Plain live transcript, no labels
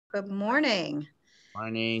Good morning.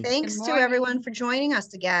 Morning. Thanks to everyone for joining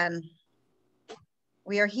us again.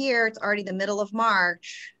 We are here. It's already the middle of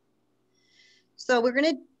March. So we're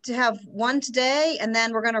going to have one today, and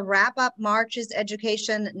then we're going to wrap up March's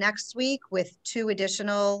education next week with 2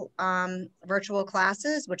 additional virtual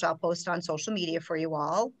classes, which I'll post on social media for you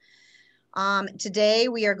all. Today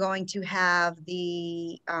we are going to have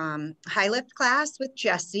the high lift class with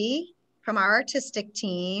Jesse from our artistic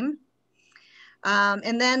team.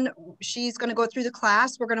 And then she's going to go through the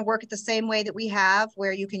class. We're going to work it the same way that we have,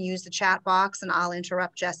 where you can use the chat box, and I'll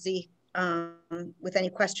interrupt Jesse with any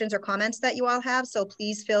questions or comments that you all have. So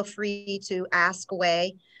please feel free to ask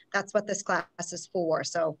away. That's what this class is for.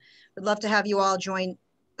 So we'd love to have you all join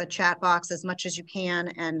the chat box as much as you can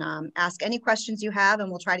and ask any questions you have, and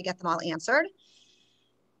we'll try to get them all answered.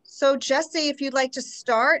 So Jesse, if you'd like to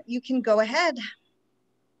start, you can go ahead.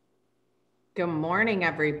 Good morning,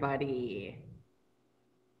 everybody.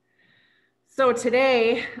 So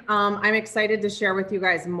today, I'm excited to share with you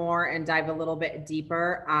guys more and dive a little bit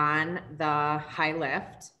deeper on the high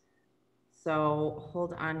lift. So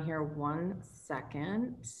hold on here one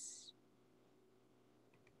second.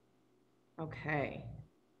 Okay.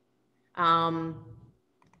 I'm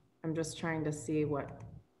just trying to see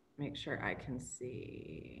make sure I can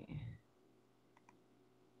see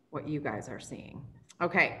what you guys are seeing.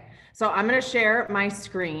 Okay, so I'm gonna share my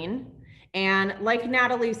screen. And like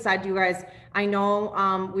Natalie said, you guys, I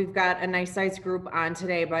know we've got a nice sized group on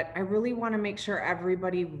today, but I really want to make sure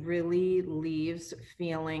everybody really leaves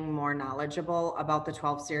feeling more knowledgeable about the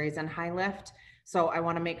 12 series and high lift. So I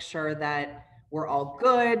want to make sure that we're all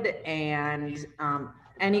good, and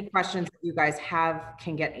any questions that you guys have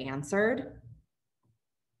can get answered.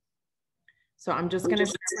 So I'm just going to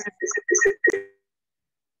share.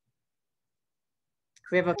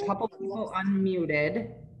 We have a couple people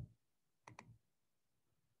unmuted.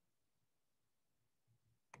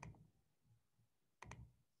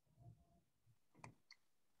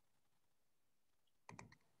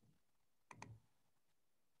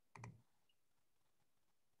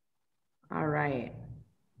 All right.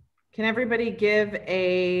 Can everybody give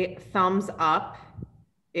a thumbs up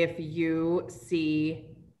if you see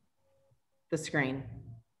the screen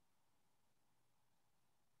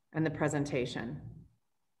and the presentation?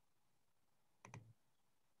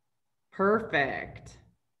 Perfect.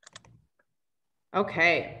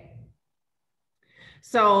 Okay.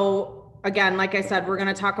 So again, like I said, we're going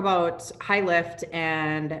to talk about high lift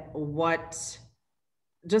and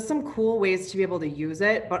just some cool ways to be able to use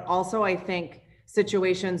it, but also I think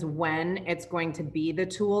situations when it's going to be the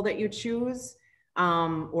tool that you choose,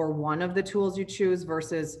 or one of the tools you choose,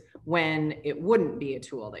 versus when it wouldn't be a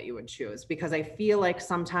tool that you would choose. Because I feel like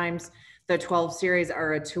sometimes the 12 series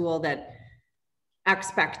are a tool that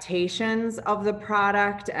expectations of the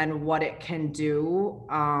product and what it can do,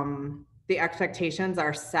 the expectations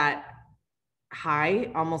are set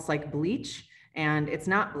high, almost like bleach. And it's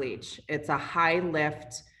not bleach, it's a high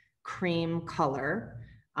lift cream color.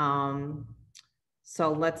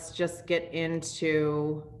 So let's just get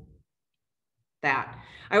into that.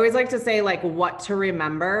 I always like to say like what to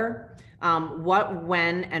remember, what,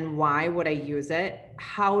 when, and why would I use it?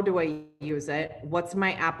 How do I use it? What's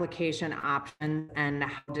my application option? And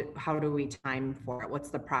how do we time for it? What's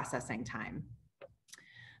the processing time?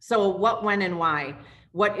 So what, when, and why?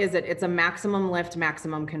 What is it? It's a maximum lift,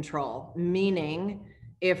 maximum control, meaning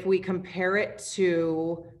if we compare it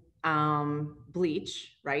to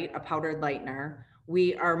bleach, right, a powdered lightener,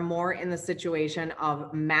 we are more in the situation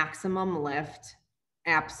of maximum lift,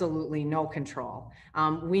 absolutely no control.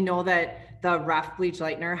 We know that the Ref bleach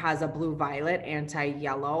lightener has a blue violet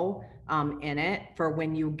anti-yellow in it for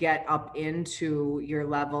when you get up into your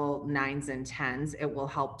level 9s and 10s, it will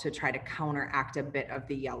help to try to counteract a bit of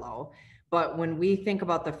the yellow. But when we think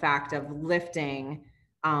about the fact of lifting,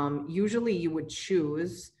 usually you would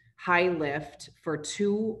choose high lift for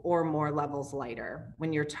 2 or more levels lighter.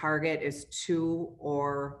 When your target is 2,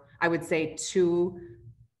 or I would say 2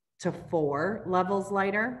 to 4 levels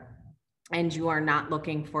lighter, and you are not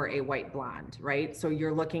looking for a white blonde, right? So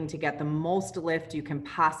you're looking to get the most lift you can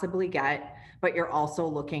possibly get, but you're also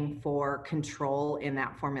looking for control in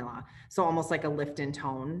that formula. So almost like a lift and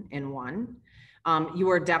tone in one. You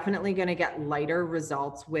are definitely going to get lighter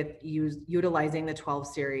results with utilizing the 12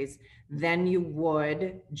 series than you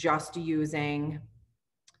would just using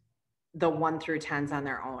the 1 through 10s on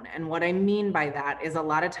their own. And what I mean by that is a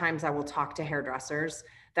lot of times I will talk to hairdressers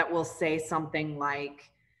that will say something like,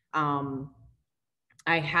 I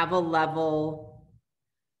have a level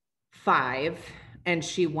 5 and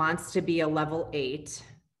she wants to be a level 8.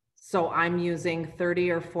 So I'm using 30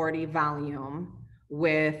 or 40 volume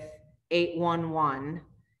with 8-1-1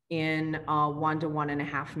 in a 1 to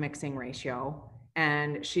 1.5 mixing ratio,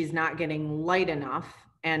 and she's not getting light enough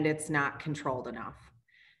and it's not controlled enough.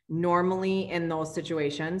 Normally in those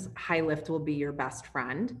situations, high lift will be your best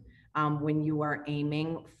friend when you are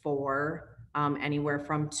aiming for anywhere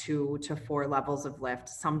from 2 to 4 levels of lift,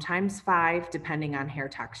 sometimes 5, depending on hair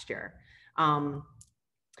texture.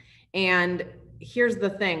 And here's the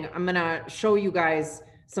thing, I'm gonna show you guys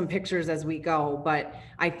some pictures as we go, but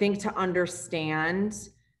I think to understand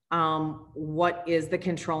what is the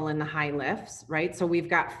control in the high lifts, right? So we've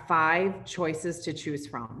got 5 choices to choose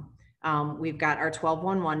from. We've got our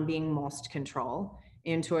 12-1-1 being most control,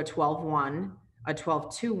 into a 12-1, a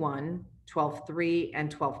 12-2-1, 12-3, and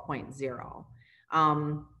 12.0.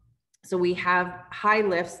 So we have high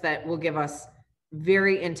lifts that will give us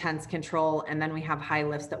very intense control, and then we have high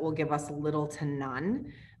lifts that will give us little to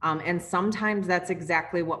none. And sometimes that's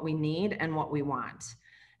exactly what we need and what we want.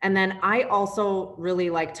 And then I also really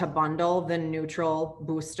like to bundle the neutral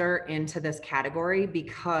booster into this category,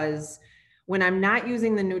 because when I'm not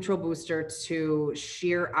using the neutral booster to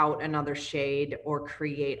shear out another shade or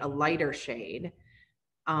create a lighter shade,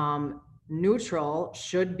 neutral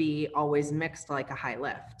should be always mixed like a high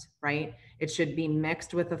lift, right? It should be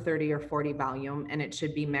mixed with a 30 or 40 volume, and it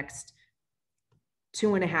should be mixed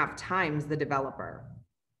 2.5 times the developer.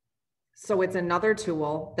 So it's another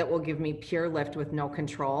tool that will give me pure lift with no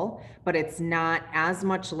control, but it's not as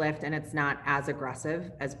much lift and it's not as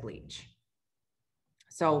aggressive as bleach.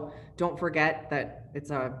 So don't forget that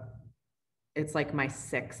it's like my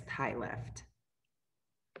 6th high lift.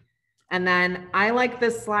 And then I like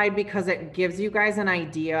this slide because it gives you guys an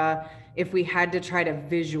idea, if we had to try to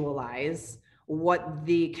visualize what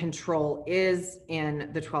the control is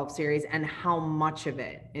in the 12 series and how much of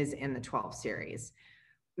it is in the 12 series.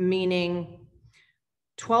 Meaning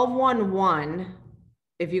 12-1-1,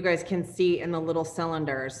 if you guys can see in the little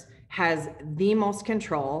cylinders, has the most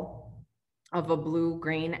control of a blue,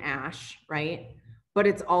 green, ash, right? But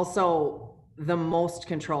it's also the most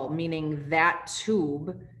control, meaning that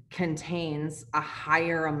tube contains a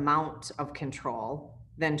higher amount of control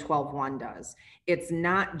than 12-1 does. It's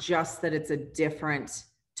not just that it's a different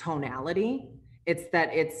tonality, it's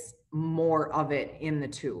that it's more of it in the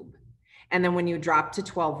tube. And then when you drop to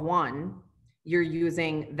 12-1, you're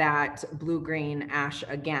using that blue-green ash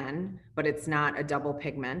again, but it's not a double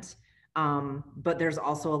pigment, but there's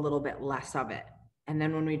also a little bit less of it. And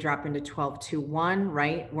then when we drop into 12-2-1,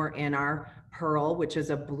 right, we're in our pearl, which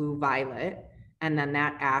is a blue-violet, and then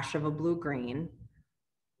that ash of a blue-green,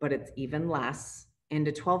 but it's even less,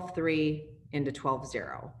 into 12-3, into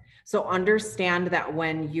 12-0. So understand that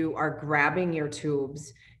when you are grabbing your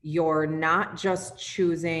tubes, you're not just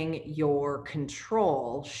choosing your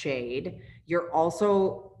control shade, you're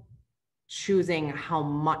also choosing how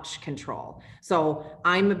much control. So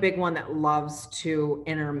I'm a big one that loves to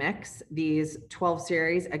intermix these 12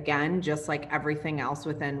 series. Again, just like everything else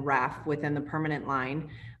within ref, within the permanent line,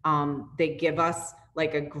 they give us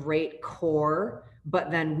like a great core, but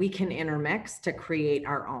then we can intermix to create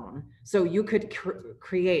our own. So you could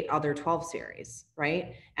create other 12 series,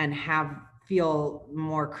 right? And feel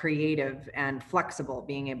more creative and flexible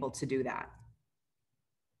being able to do that.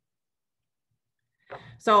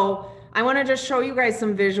 So I want to just show you guys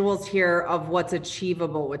some visuals here of what's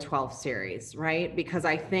achievable with 12 series, right? Because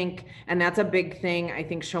I think, and that's a big thing, I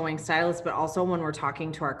think, showing stylists, but also when we're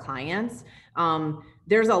talking to our clients,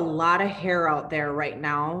 there's a lot of hair out there right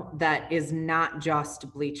now that is not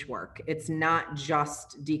just bleach work. It's not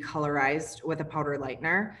just decolorized with a powder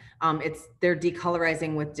lightener. They're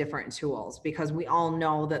decolorizing with different tools, because we all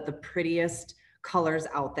know that the prettiest colors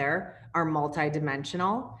out there are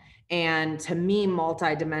multidimensional. And to me,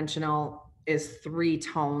 multidimensional is 3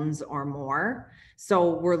 tones or more.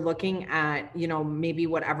 So we're looking at, maybe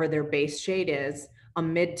whatever their base shade is, a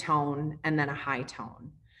mid-tone and then a high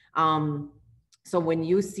tone. So when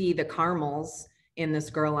you see the caramels in this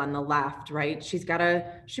girl on the left, right,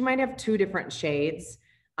 she might have 2 different shades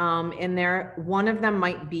in there. One of them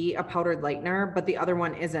might be a powdered lightener, but the other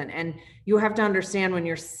one isn't. And you have to understand, when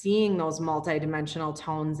you're seeing those multidimensional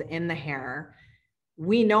tones in the hair,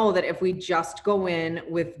 we know that if we just go in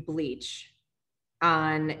with bleach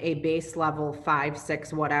on a base level 5,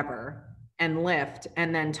 6, whatever, and lift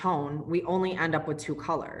and then tone, we only end up with 2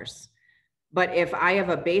 colors. But if I have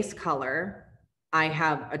a base color, I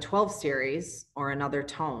have a 12 series or another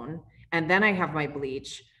tone, and then I have my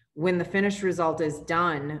bleach, when the finished result is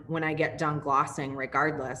done, when I get done glossing,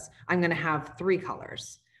 regardless, I'm going to have 3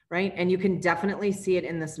 colors, right? And you can definitely see it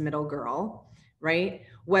in this middle girl, right?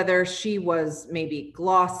 Whether she was maybe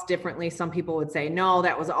glossed differently. Some people would say, no,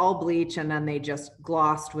 that was all bleach and then they just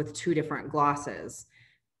glossed with 2 different glosses.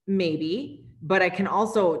 Maybe, but I can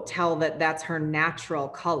also tell that that's her natural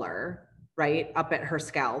color, right, up at her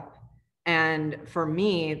scalp. And for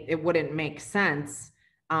me, it wouldn't make sense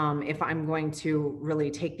if I'm going to really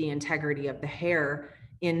take the integrity of the hair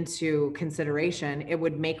into consideration. It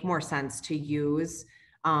would make more sense to use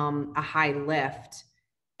a high lift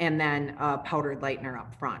and then a powdered lightener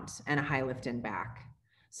up front and a high lift in back.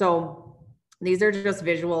 So these are just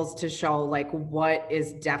visuals to show like what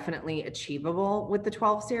is definitely achievable with the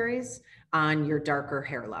 12 series on your darker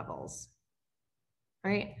hair levels,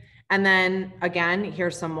 right? And then again,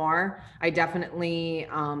 here's some more. I definitely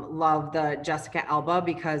love the Jessica Alba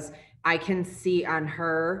because I can see on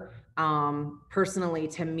her, personally,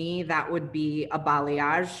 to me, that would be a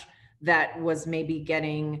balayage that was maybe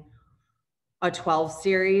getting a 12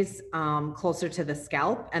 series closer to the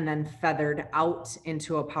scalp and then feathered out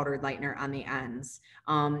into a powdered lightener on the ends.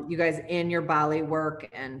 You guys, in your Bali work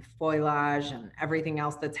and foliage and everything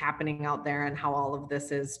else that's happening out there and how all of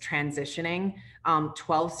this is transitioning,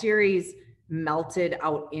 12 series melted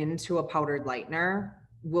out into a powdered lightener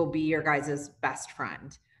will be your guys' best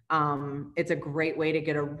friend. It's a great way to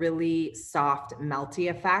get a really soft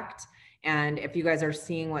melty effect. And if you guys are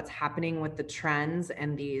seeing what's happening with the trends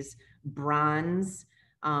and these bronze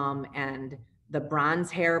and the bronze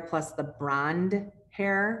hair plus the blonde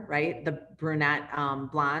hair, right? The brunette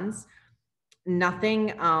blondes,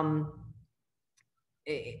 nothing,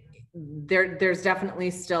 there's definitely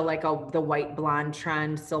still like the white blonde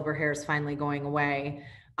trend. Silver hair is finally going away.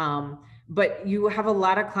 But you have a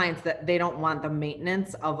lot of clients that they don't want the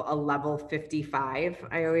maintenance of a level 55,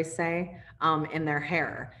 I always say, in their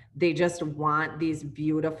hair. They just want these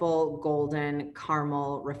beautiful golden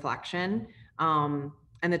caramel reflection. And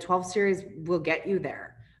the 12 series will get you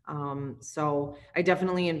there. So I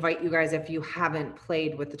definitely invite you guys, if you haven't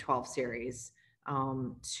played with the 12 series,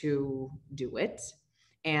 to do it.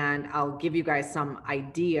 And I'll give you guys some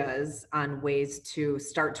ideas on ways to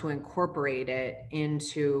start to incorporate it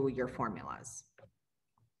into your formulas.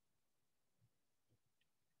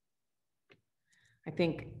 I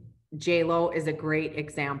think J-Lo is a great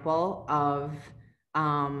example of,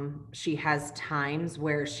 she has times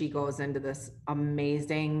where she goes into this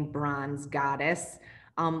amazing bronze goddess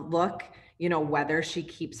look, you know, whether she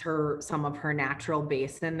keeps some of her natural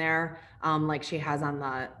base in there, like she has on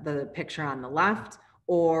the picture on the left,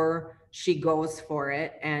 or she goes for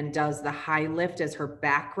it and does the high lift as her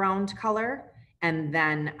background color and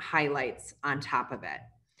then highlights on top of it.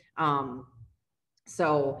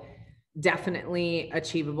 So definitely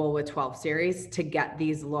achievable with 12 series to get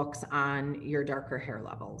these looks on your darker hair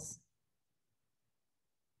levels.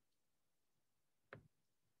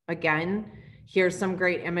 Again, here's some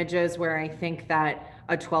great images where I think that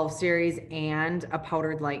a 12 series and a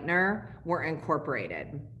powdered lightener were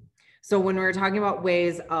incorporated. So when we were talking about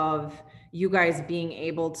ways of you guys being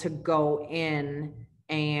able to go in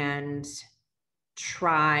and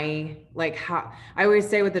try, like how I always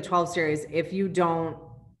say with the 12 series, if you don't,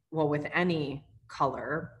 well, with any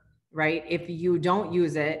color, right? If you don't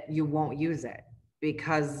use it, you won't use it.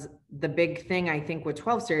 Because the big thing I think with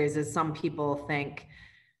 12 series is some people think,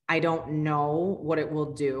 I don't know what it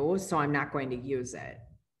will do, so I'm not going to use it.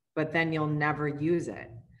 But then you'll never use it.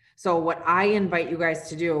 So what I invite you guys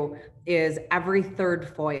to do is every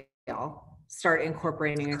third foil, start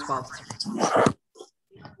incorporating a 12 series.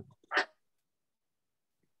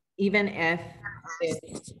 Even if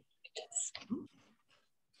it's,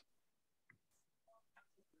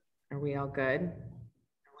 are we all good?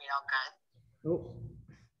 Oh,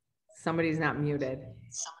 somebody's not muted.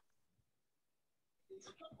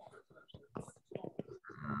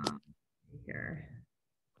 Here.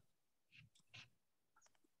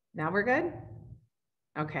 Now we're good?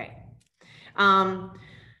 Okay.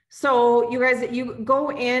 So you guys, you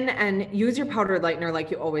go in and use your powdered lightener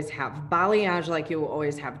like you always have, balayage like you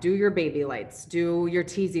always have, do your baby lights, do your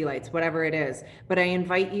teasy lights, whatever it is. But I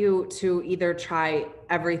invite you to either try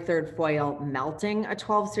every third foil melting a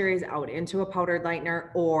 12 series out into a powdered lightener,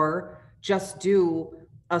 or just do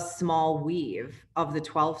a small weave of the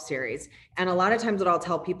 12 series. And a lot of times what I'll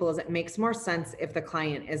tell people is it makes more sense if the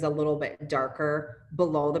client is a little bit darker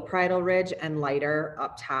below the parietal ridge and lighter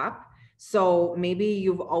up top. So maybe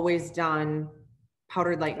you've always done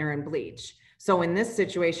powdered lightener and bleach. So in this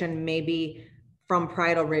situation, maybe from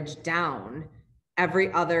parietal ridge down,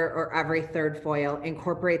 every other or every third foil,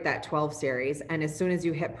 incorporate that 12 series. And as soon as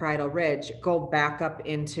you hit parietal ridge, go back up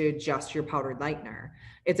into just your powdered lightener.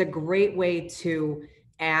 It's a great way to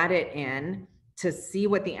add it in to see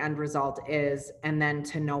what the end result is and then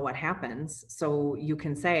to know what happens. So you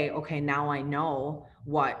can say, okay, now I know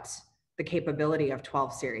what the capability of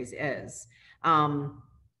 12 series is.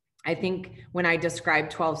 I think when I describe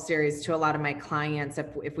 12 series to a lot of my clients,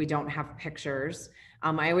 if we don't have pictures,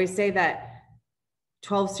 I always say that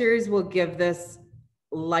 12 series will give this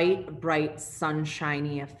light, bright,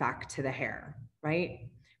 sunshiny effect to the hair, right?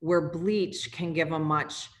 Where bleach can give a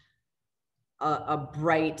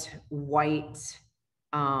bright, white,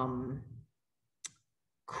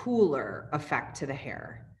 cooler effect to the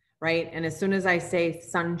hair, right? And as soon as I say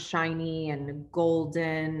sunshiny and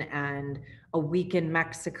golden and a week in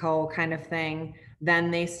Mexico kind of thing,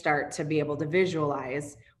 then they start to be able to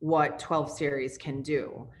visualize what 12 series can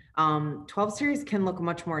do. 12 series can look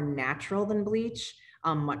much more natural than bleach,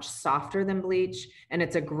 much softer than bleach. And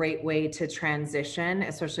it's a great way to transition,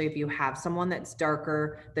 especially if you have someone that's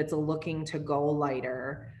darker, that's looking to go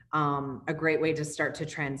lighter. A great way to start to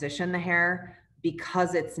transition the hair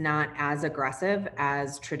because it's not as aggressive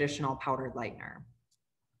as traditional powdered lightener.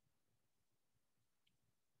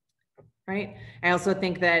 Right. I also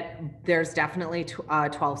think that there's definitely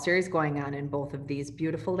 12 series going on in both of these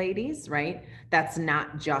beautiful ladies, right? That's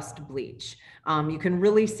not just bleach. You can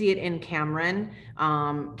really see it in Cameron.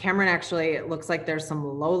 Cameron, actually, it looks like there's some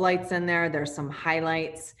low lights in there. There's some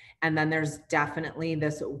highlights. And then there's definitely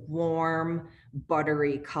this warm,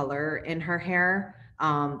 buttery color in her hair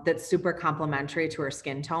that's super complementary to her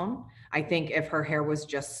skin tone. I think if her hair was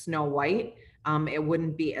just snow white, it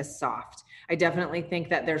wouldn't be as soft. I definitely think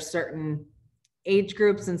that there's certain age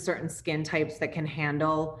groups and certain skin types that can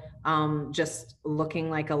handle just looking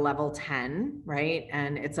like a level 10, right?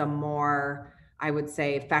 And it's a more, I would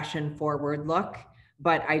say, fashion forward look.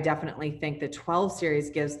 But I definitely think the 12 series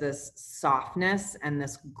gives this softness and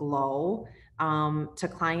this glow to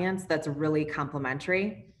clients that's really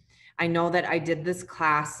complimentary. I know that I did this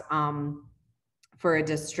class for a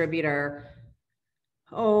distributor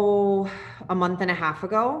a month and a half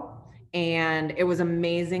ago. And it was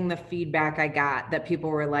amazing the feedback I got that people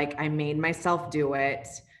were like, I made myself do it.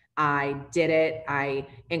 I did it. I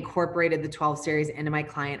incorporated the 12 series into my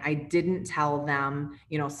client. I didn't tell them,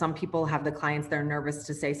 you know, some people have the clients they're nervous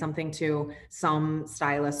to say something to. Some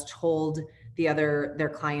stylists told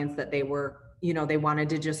their clients that they were, you know, they wanted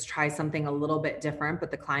to just try something a little bit different,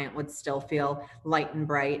 but the client would still feel light and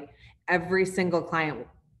bright. Every single client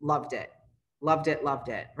loved it,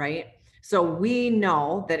 right? So we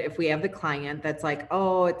know that if we have the client that's like,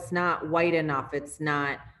 oh, it's not white enough, it's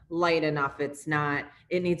not light enough, it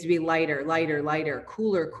needs to be lighter,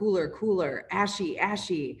 cooler,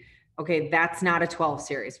 ashy. Okay, that's not a 12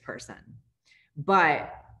 series person.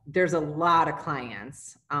 But there's a lot of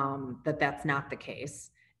clients that's not the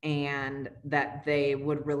case and that they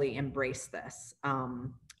would really embrace this,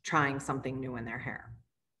 trying something new in their hair.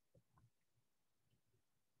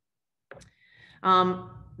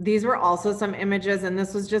 These were also some images, and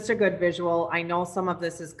this was just a good visual. I know some of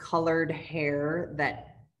this is colored hair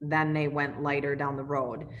that then they went lighter down the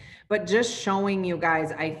road, but just showing you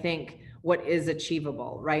guys, I think, what is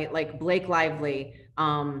achievable, right? Like Blake Lively,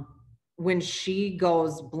 when she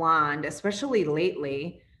goes blonde, especially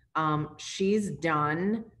lately, she's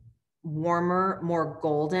done warmer, more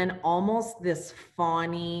golden, almost this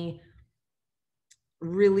fawny,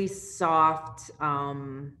 really soft,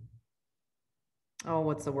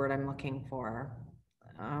 what's the word I'm looking for?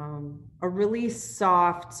 A really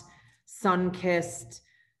soft, sun-kissed,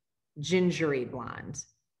 gingery blonde.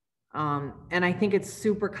 And I think it's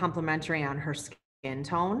super complimentary on her skin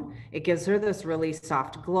tone. It gives her this really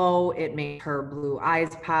soft glow. It makes her blue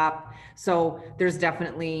eyes pop. So there's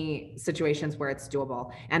definitely situations where it's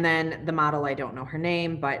doable. And then the model, I don't know her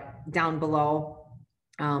name, but down below,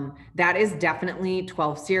 that is definitely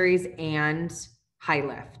 12 series and high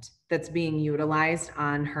lift that's being utilized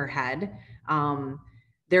on her head.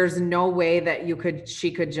 There's no way that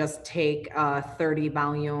she could just take a 30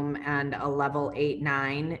 volume and a level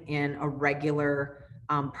 8-9 in a regular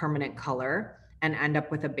permanent color and end up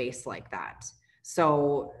with a base like that.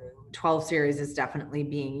 So 12 series is definitely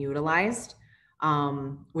being utilized,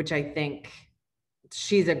 which I think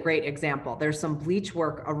she's a great example. There's some bleach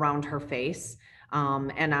work around her face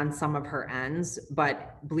and on some of her ends,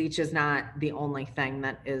 but bleach is not the only thing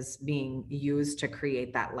that is being used to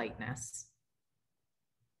create that lightness.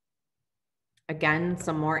 Again,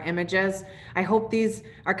 some more images. I hope these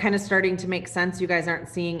are kind of starting to make sense. You guys aren't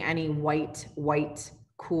seeing any white,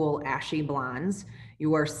 cool, ashy blondes.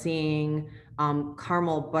 You are seeing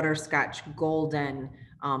caramel, butterscotch, golden,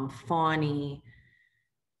 fawny,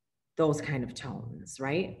 those kind of tones,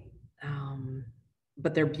 right?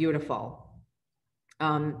 But they're beautiful.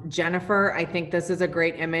 Jennifer, I think this is a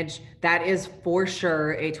great image. That is for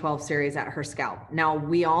sure a 12 series at her scalp. Now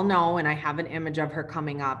we all know, and I have an image of her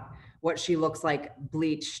coming up, what she looks like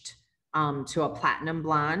bleached to a platinum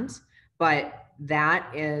blonde, but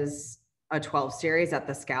that is a 12 series at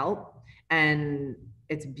the scalp, and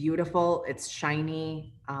it's beautiful. It's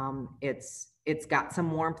shiny. It's got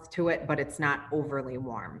some warmth to it, but it's not overly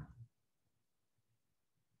warm.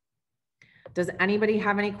 Does anybody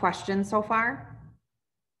have any questions so far?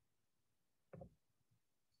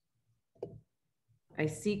 I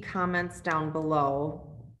see comments down below.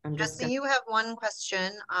 Jesse, you have one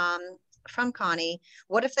question from Connie.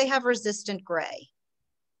 What if they have resistant gray?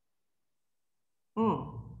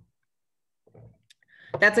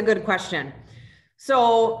 That's a good question.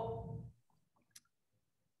 So,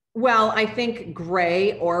 well, I think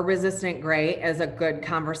gray or resistant gray is a good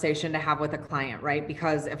conversation to have with a client, right?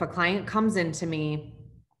 Because if a client comes into me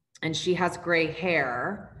and she has gray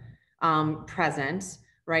hair present,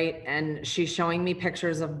 right? And she's showing me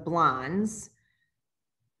pictures of blondes.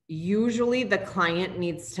 Usually the client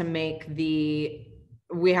needs to make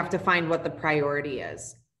we have to find what the priority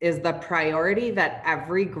is. Is the priority that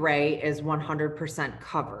every gray is 100%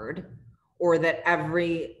 covered, or that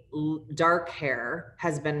every dark hair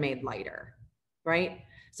has been made lighter, right?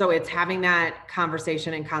 So it's having that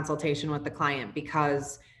conversation and consultation with the client,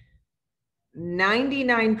 because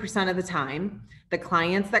 99% of the time, the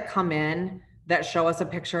clients that come in that show us a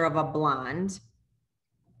picture of a blonde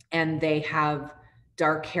and they have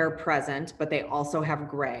dark hair present, but they also have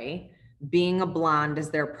gray, being a blonde is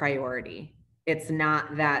their priority. It's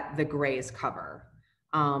not that the grays cover.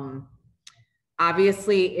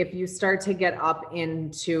 Obviously, if you start to get up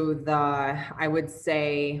into the, I would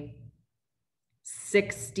say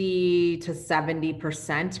 60 to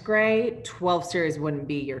 70% gray, 12 series wouldn't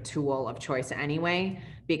be your tool of choice anyway,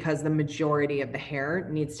 because the majority of the hair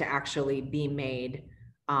needs to actually be made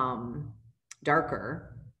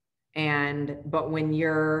darker. But when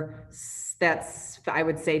that's, I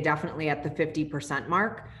would say definitely at the 50%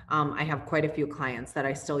 mark. I have quite a few clients that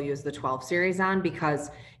I still use the 12 series on, because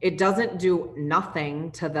it doesn't do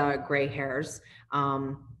nothing to the gray hairs.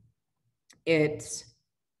 It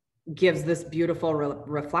gives this beautiful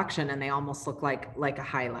reflection, and they almost look like a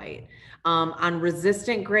highlight. On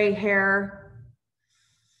resistant gray hair,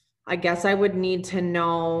 I guess I would need to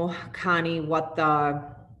know, Connie, what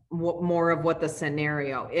more of what the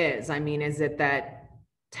scenario is. I mean, is it that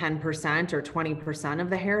 10% or 20% of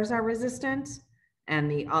the hairs are resistant and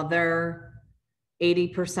the other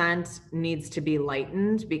 80% needs to be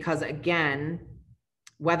lightened? Because again,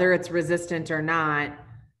 whether it's resistant or not,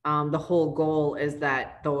 the whole goal is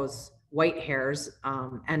that those white hairs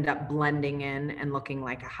end up blending in and looking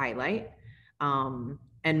like a highlight.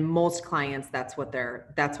 And most clients, that's what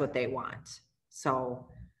they want. So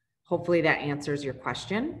hopefully that answers your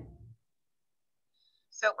question.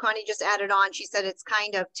 So Connie just added on, she said it's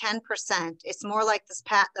kind of 10%. It's more like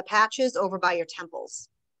the patches over by your temples.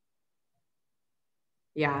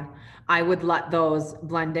 Yeah, I would let those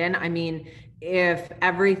blend in. I mean, if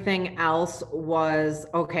everything else was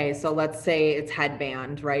okay, so let's say it's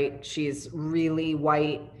headband, right? She's really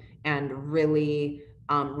white and really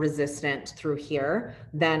resistant through here,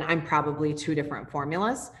 then I'm probably two different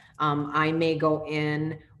formulas. I may go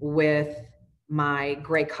in with my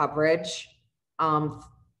gray coverage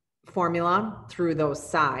formula through those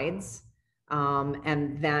sides,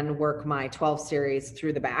 and then work my 12 series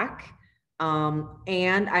through the back.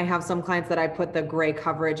 And I have some clients that I put the gray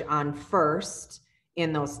coverage on first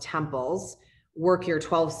in those temples, work your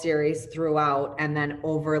 12 series throughout, and then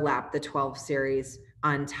overlap the 12 series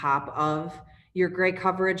on top of your gray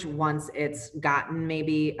coverage once it's gotten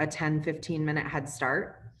maybe a 10-15 minute head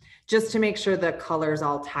start, just to make sure the colors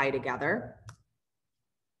all tie together.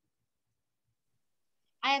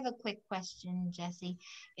 I have a quick question, Jesse.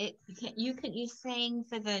 You're saying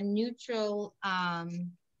for the neutral,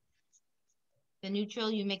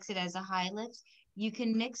 you mix it as a high lift. You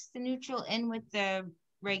can mix the neutral in with the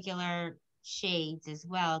regular shades as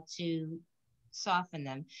well to soften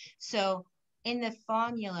them. So in the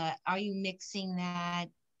formula, are you mixing that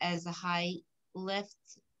as a high lift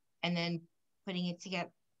and then putting it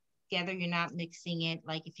together? You're not mixing it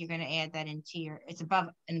like if you're going to add that into it's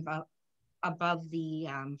above the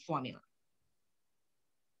formula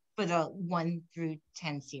for the 1 through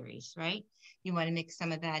 10 series, right? You want to mix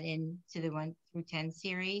some of that into the 1 through 10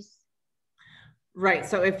 series. Right.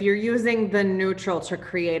 So if you're using the neutral to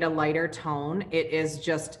create a lighter tone, it is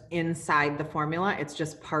just inside the formula. It's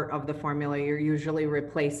just part of the formula. You're usually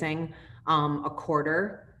replacing a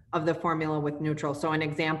quarter of the formula with neutral. So an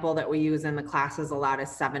example that we use in the classes a lot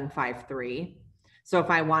is 753. So if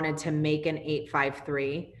I wanted to make an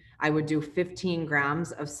 853, I would do 15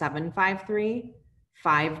 grams of 753,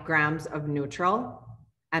 5 grams of neutral,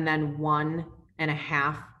 and then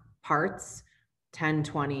 1.5 parts, 10,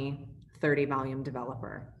 20, 30 volume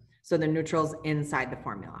developer. So the neutral's inside the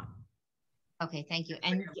formula. Okay, thank you.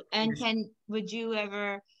 And would you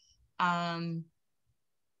ever,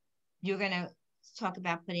 you're gonna talk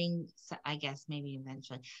about putting, I guess maybe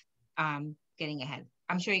eventually, getting ahead.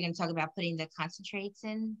 I'm sure you're gonna talk about putting the concentrates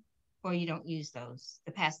in, or you don't use those,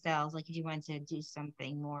 the pastels, like if you want to do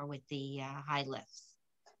something more with the high lifts.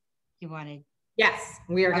 You wanted. Yes,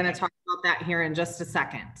 we are going to talk about that here in just a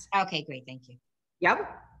second. Okay, great. Thank you. Yep.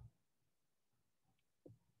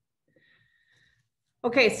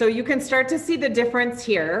 Okay, so you can start to see the difference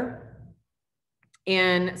here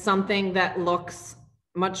in something that looks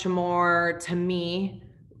much more, to me,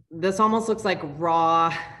 this almost looks like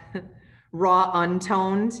raw,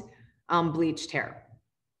 untoned, bleached hair.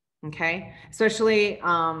 Okay, especially,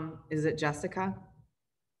 is it Jessica?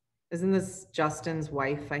 Isn't this Justin's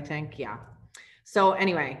wife, I think? Yeah. So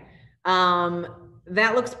anyway,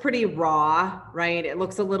 that looks pretty raw, right? It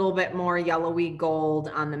looks a little bit more yellowy gold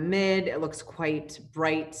on the mid. It looks quite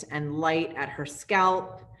bright and light at her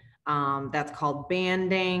scalp. That's called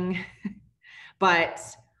banding. But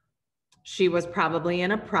she was probably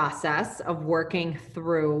in a process of working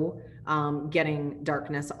through getting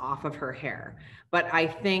darkness off of her hair. But I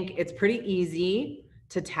think it's pretty easy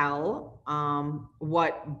to tell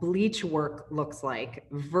what bleach work looks like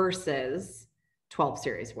versus 12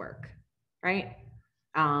 series work, right?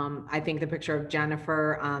 I think the picture of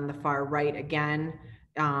Jennifer on the far right again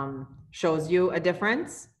shows you a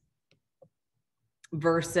difference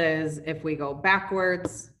versus if we go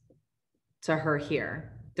backwards to her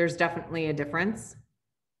here. There's definitely a difference.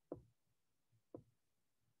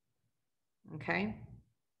 Okay.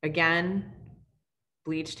 Again,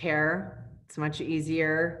 bleached hair, it's much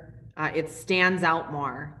easier. It stands out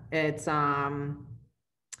more. It's, I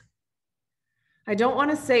don't want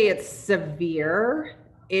to say it's severe.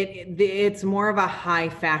 It's more of a high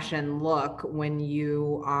fashion look when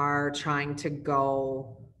you are trying to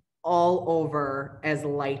go all over as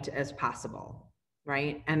light as possible,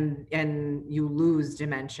 right? And you lose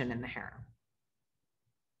dimension in the hair.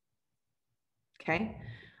 Okay.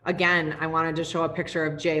 Again, I wanted to show a picture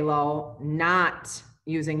of J-Lo not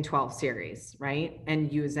using 12 series, right?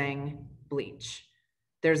 And using bleach.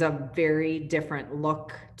 There's a very different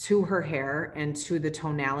look to her hair and to the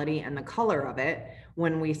tonality and the color of it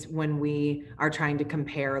when we are trying to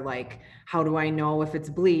compare, like, how do I know if it's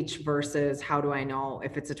bleach versus how do I know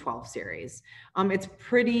if it's a 12 series? It's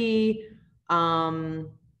pretty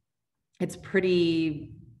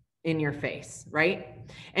in your face, right?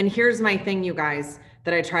 And here's my thing, you guys,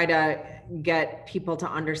 that I try to get people to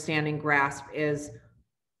understand and grasp is,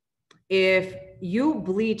 if you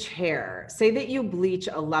bleach hair, say that you bleach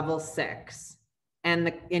a level 6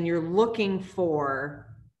 and you're looking for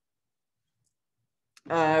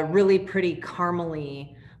a really pretty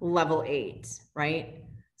caramely level 8, right?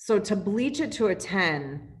 So to bleach it to a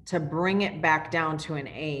 10, to bring it back down to an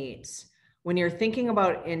 8, when you're thinking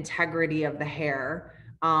about integrity of the hair,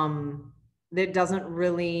 it doesn't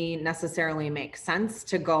really necessarily make sense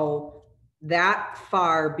to go that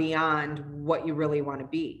far beyond what you really want to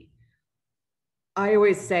be. I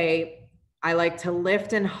always say I like to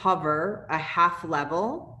lift and hover a half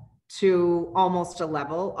level to almost a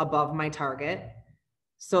level above my target,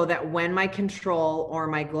 so that when my control or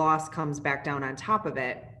my gloss comes back down on top of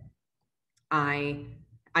it, I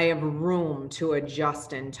have room to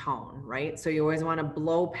adjust in tone, right? So you always want to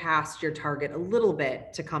blow past your target a little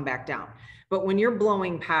bit to come back down. But when you're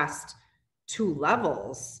blowing past 2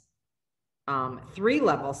 levels, 3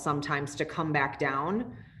 levels sometimes to come back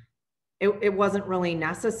down, it wasn't really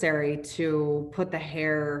necessary to put the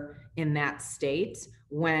hair in that state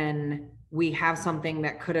when we have something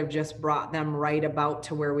that could have just brought them right about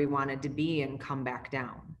to where we wanted to be and come back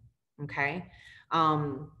down. Okay.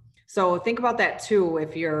 So think about that too.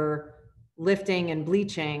 If you're lifting and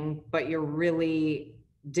bleaching, but you really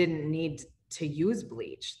didn't need to use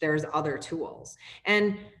bleach, there's other tools.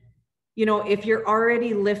 And, you know, if you're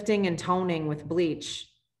already lifting and toning with bleach,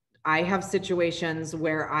 I have situations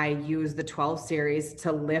where I use the 12 series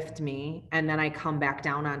to lift me, and then I come back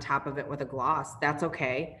down on top of it with a gloss. That's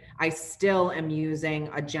okay. I still am using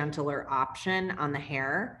a gentler option on the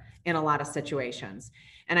hair in a lot of situations.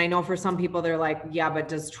 And I know for some people, they're like, yeah, but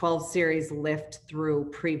does 12 series lift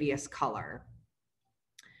through previous color?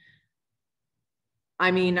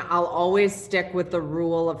 I mean, I'll always stick with the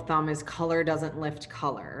rule of thumb is color doesn't lift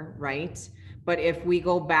color, right? But if we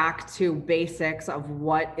go back to basics of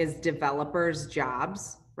what is developers'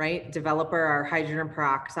 jobs, right? Developer, our hydrogen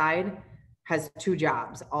peroxide has 2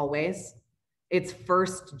 jobs always. Its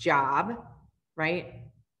first job, right,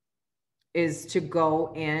 is to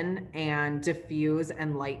go in and diffuse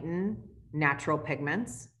and lighten natural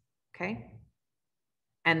pigments, okay?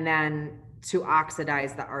 And then to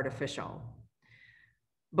oxidize the artificial.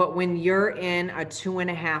 But when you're in a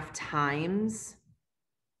 2.5 times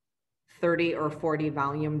 30 or 40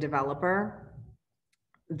 volume developer,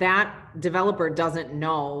 that developer doesn't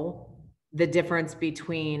know the difference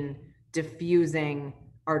between diffusing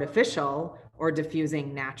artificial or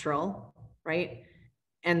diffusing natural, right?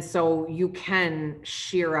 And so you can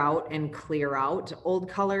shear out and clear out old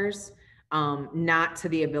colors, not to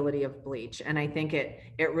the ability of bleach. And I think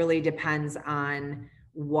it really depends on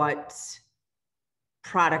what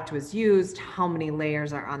product was used, how many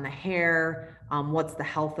layers are on the hair, what's the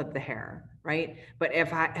health of the hair, right? But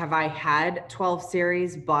have I had 12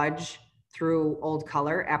 series budge through old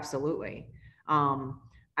color? Absolutely.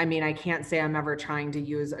 I mean, I can't say I'm ever trying to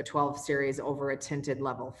use a 12 series over a tinted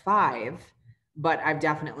level 5, but I've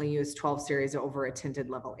definitely used 12 series over a tinted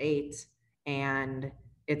level 8, and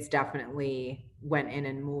it's definitely went in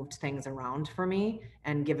and moved things around for me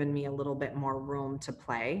and given me a little bit more room to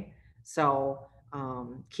play. So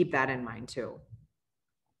keep that in mind too.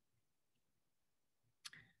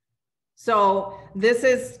 So this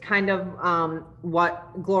is kind of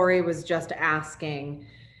what Glory was just asking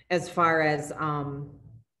as far as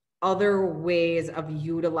other ways of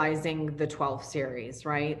utilizing the 12 series,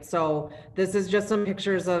 right? So this is just some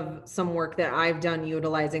pictures of some work that I've done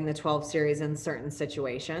utilizing the 12 series in certain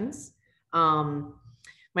situations.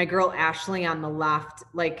 My girl Ashley on the left,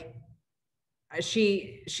 like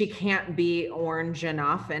she can't be orange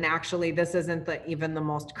enough. And actually this isn't even the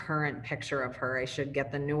most current picture of her. I should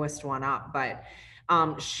get the newest one up, but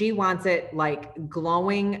she wants it like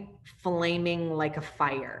glowing, flaming like a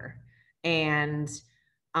fire. And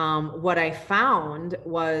what I found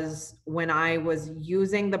was when I was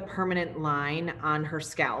using the permanent line on her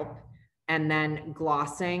scalp and then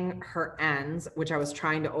glossing her ends, which I was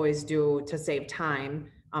trying to always do to save time,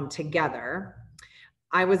 together,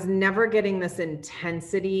 I was never getting this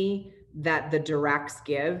intensity that the directs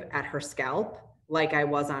give at her scalp like I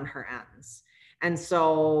was on her ends. And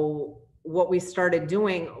so what we started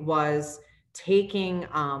doing was taking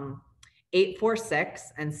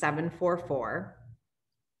 846 and 744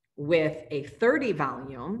 with a 30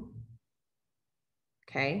 volume,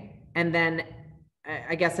 okay? And then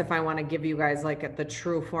I guess if I want to give you guys like the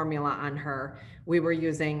true formula on her, we were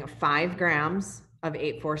using 5 grams of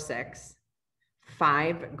 846,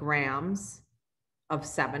 5 grams of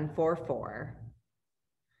 744,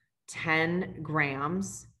 10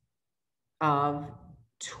 grams of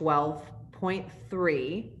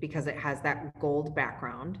 12.3 because it has that gold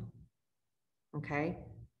background, okay,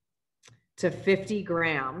 to 50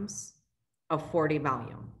 grams of 40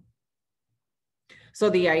 volume.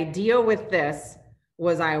 So the idea with this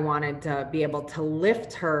was I wanted to be able to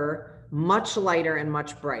lift her much lighter and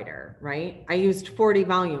much brighter, right? I used 40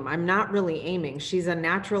 volume. I'm not really aiming. She's a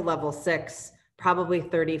natural level 6, probably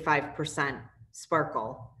 35%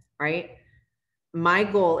 sparkle, right? My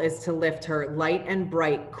goal is to lift her light and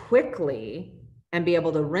bright quickly and be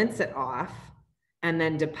able to rinse it off and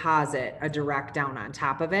then deposit a direct down on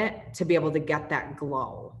top of it to be able to get that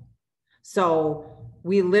glow. So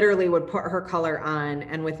we literally would put her color on,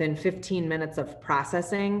 and within 15 minutes of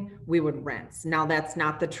processing, we would rinse. Now that's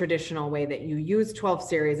not the traditional way that you use 12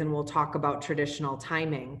 series, and we'll talk about traditional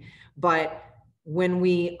timing. But when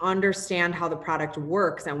we understand how the product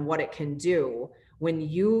works and what it can do, when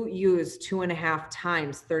you use 2.5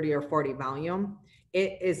 times 30 or 40 volume,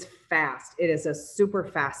 it is fast. It is a super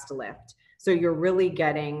fast lift. So you're really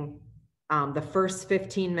getting the first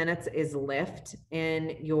 15 minutes is lift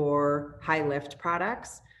in your high lift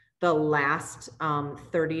products. The last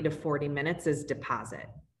 30 to 40 minutes is deposit.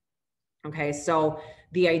 Okay, so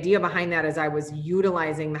the idea behind that is I was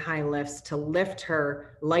utilizing the high lifts to lift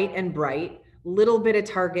her light and bright, little bit of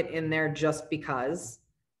target in there just because,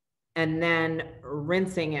 and then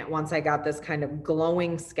rinsing it once I got this kind of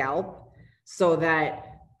glowing scalp so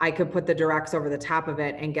that I could put the directs over the top of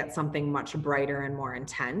it and get something much brighter and more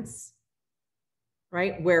intense.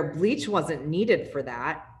 Right? Where bleach wasn't needed for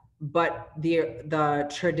that, but the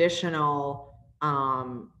traditional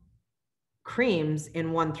creams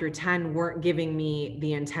in 1 through 10 weren't giving me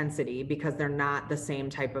the intensity because they're not the same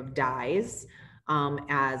type of dyes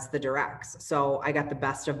as the directs. So I got the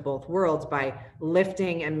best of both worlds by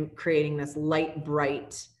lifting and creating this light,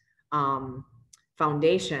 bright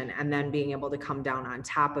foundation, and then being able to come down on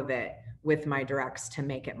top of it with my directs to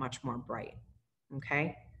make it much more bright.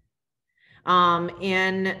 Okay.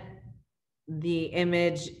 In the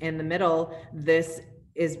image in the middle, this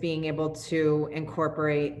is being able to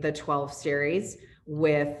incorporate the 12 series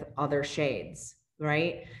with other shades,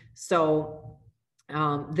 right? So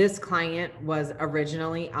this client was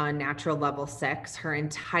originally on natural level 6. Her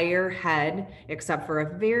entire head, except for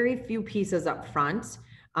a very few pieces up front,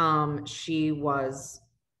 she was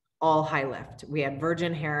all high lift. We had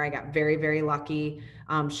virgin hair. I got very, very lucky.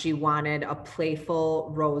 She wanted a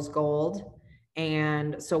playful rose gold.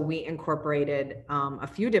 And so we incorporated a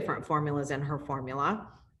few different formulas in her formula,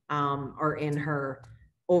 or in her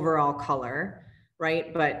overall color,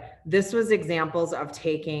 right? But this was examples of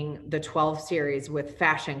taking the 12 series with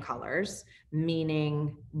fashion colors,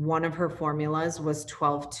 meaning one of her formulas was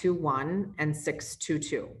 1221 and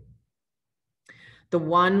 622. The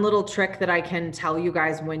one little trick that I can tell you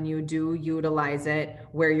guys when you do utilize it,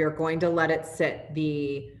 where you're going to let it sit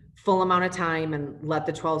the full amount of time and let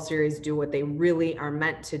the 12 series do what they really are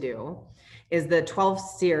meant to do, is the 12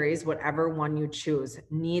 series, whatever one you choose,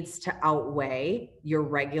 needs to outweigh your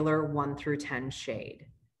regular 1 through 10 shade,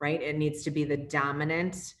 right? It needs to be the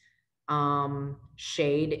dominant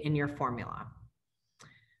shade in your formula.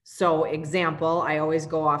 So example, I always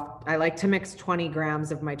go off, I like to mix 20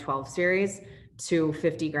 grams of my 12 series to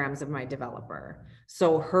 50 grams of my developer.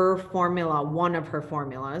 So her formula, one of her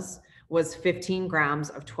formulas was 15 grams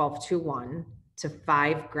of 1221 to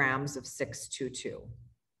 5 grams of 622.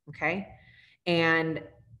 Okay. And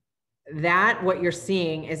that, what you're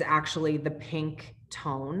seeing is actually the pink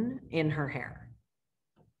tone in her hair.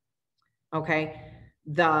 Okay.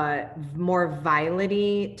 The more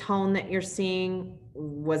violet-y tone that you're seeing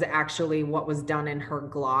was actually what was done in her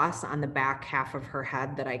gloss on the back half of her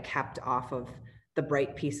head that I kept off of the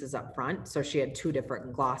bright pieces up front. So she had 2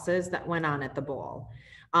 different glosses that went on at the bowl.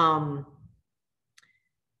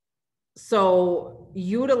 So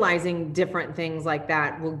utilizing different things like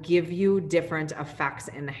that will give you different effects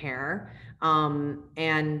in the hair.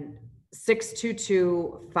 And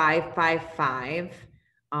 622, 555,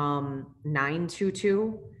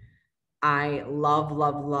 922, I love,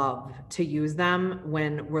 love, love to use them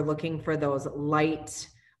when we're looking for those light,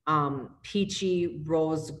 peachy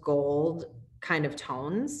rose gold kind of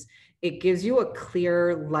tones. It gives you a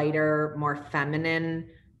clear, lighter, more feminine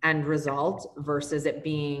end result versus it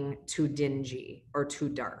being too dingy or too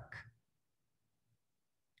dark.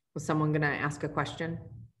 Was someone gonna ask a question?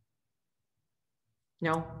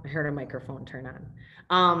 No, I heard a microphone turn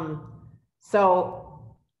on.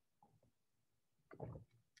 So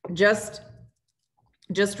just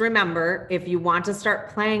remember, if you want to start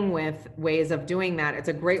playing with ways of doing that, it's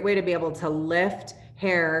a great way to be able to lift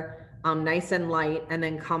hair nice and light and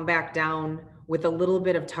then come back down with a little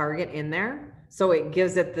bit of target in there. So it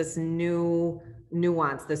gives it this new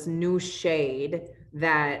nuance, this new shade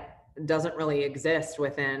that doesn't really exist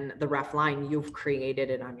within the ref line. You've created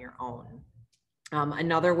it on your own.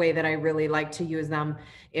 Another way that I really like to use them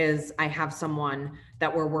is I have someone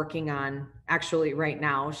that we're working on actually right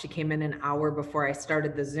now. She came in an hour before I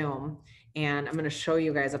started the Zoom, and I'm going to show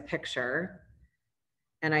you guys a picture.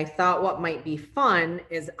 And I thought what might be fun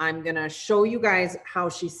is I'm going to show you guys how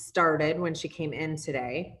she started when she came in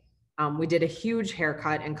today. We did a huge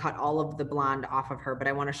haircut and cut all of the blonde off of her, but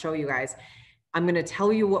I want to show you guys. I'm going to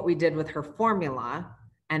tell you what we did with her formula,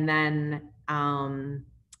 and then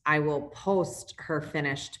I will post her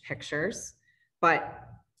finished pictures. But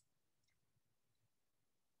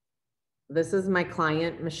this is my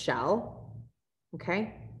client, Michelle.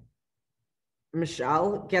 Okay.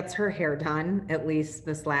 Michelle gets her hair done, at least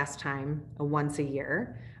this last time, once a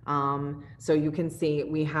year. So you can see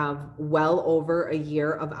we have well over a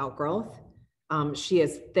year of outgrowth. She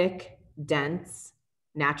is thick, dense,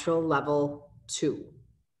 natural level 2.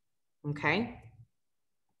 Okay.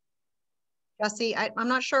 Jesse, I'm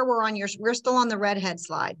not sure we're still on the redhead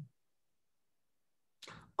slide.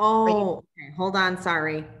 Oh, okay. Hold on.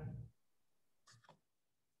 Sorry.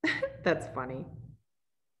 That's funny.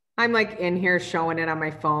 I'm like in here showing it on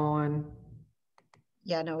my phone.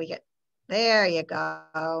 Yeah, no, there you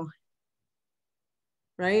go.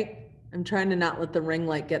 Right? I'm trying to not let the ring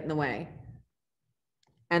light get in the way.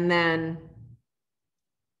 And then,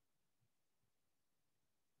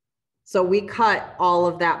 so we cut all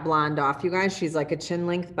of that blonde off, you guys. She's like a chin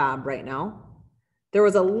length bob right now. There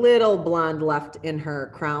was a little blonde left in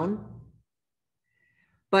her crown,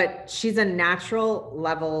 but she's a natural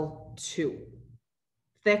level 2,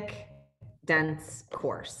 thick, dense,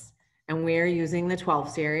 coarse. And we're using the 12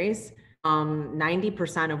 series.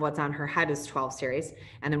 90% of what's on her head is 12 series.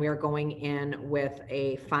 And then we are going in with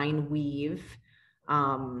a fine weave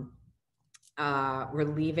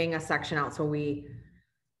we're leaving a section out. So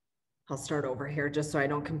I'll start over here just so I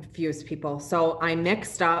don't confuse people. So I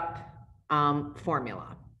mixed up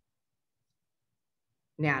formula.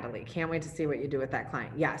 Natalie, can't wait to see what you do with that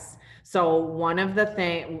client. Yes. So one of the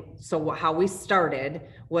things, so how we started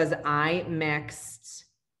was I mixed,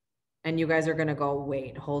 and you guys are going to go,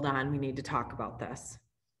 wait, hold on. We need to talk about this.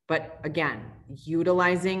 But again,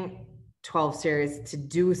 utilizing 12 series to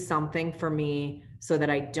do something for me so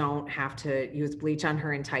that I don't have to use bleach on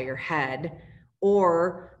her entire head,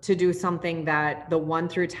 or to do something that the 1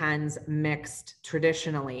 through 10s mixed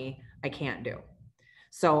traditionally, I can't do.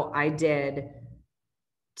 So I did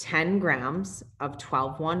 10 grams of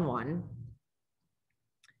 12-1-1,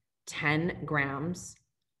 10 grams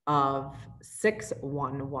of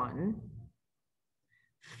 6-1-1,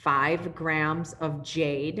 5 grams of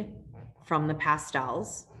jade from the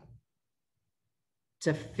pastels,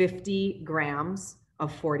 to 50 grams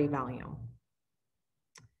of 40 volume.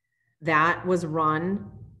 That was run,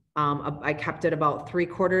 I kept it about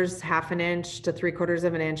 3/4, half an inch to 3/4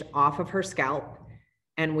 of an inch off of her scalp.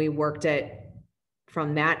 And we worked it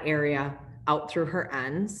from that area out through her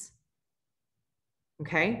ends,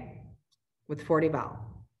 okay, with 40 val.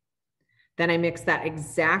 Then I mixed that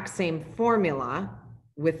exact same formula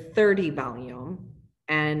with 30 volume,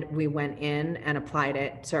 and we went in and applied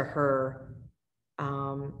it to her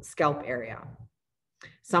scalp area.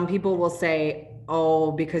 Some people will say,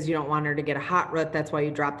 oh, because you don't want her to get a hot root, that's why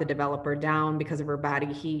you drop the developer down because of her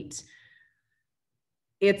body heat.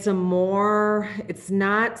 It's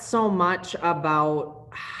not so much about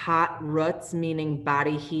hot roots, meaning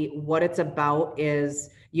body heat. What it's about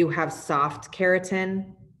is you have soft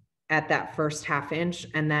keratin at that first half inch,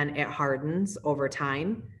 and then it hardens over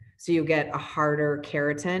time. So you get a harder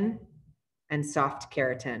keratin and soft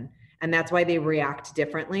keratin. And that's why they react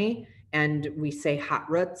differently. And we say hot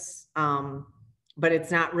roots, but it's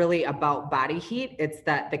not really about body heat. It's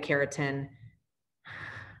that the keratin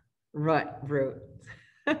root.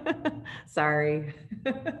 Sorry.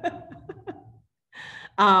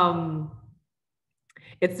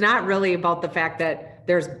 It's not really about the fact that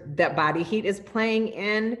that body heat is playing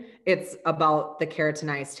in. It's about the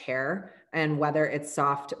keratinized hair and whether it's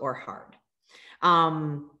soft or hard.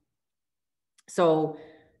 So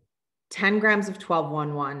 10 grams of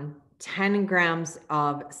 12-1-1, 10 grams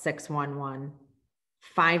of 6-1-1,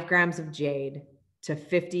 5 grams of jade to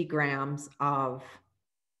 50 grams of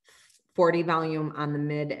 40 volume on the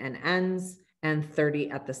mid and ends, and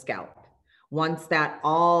 30 at the scalp. Once that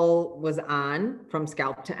all was on from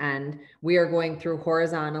scalp to end, we are going through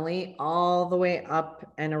horizontally all the way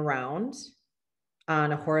up and around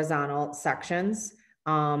on horizontal sections.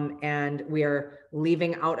 And we are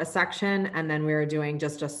leaving out a section, and then we are doing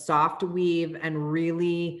just a soft weave and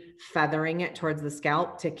really feathering it towards the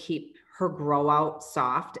scalp to keep her grow out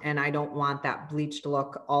soft. And I don't want that bleached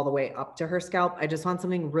look all the way up to her scalp. I just want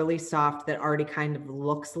something really soft that already kind of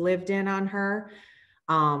looks lived in on her.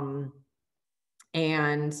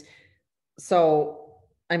 And so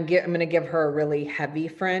I'm going to give her a really heavy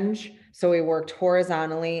fringe. So we worked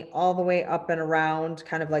horizontally all the way up and around,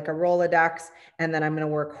 kind of like a Rolodex. And then I'm going to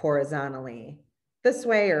work horizontally this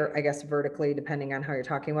way, or I guess vertically, depending on how you're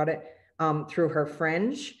talking about it, through her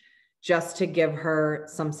fringe, just to give her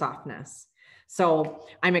some softness. So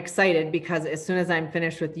I'm excited because as soon as I'm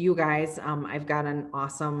finished with you guys, I've got an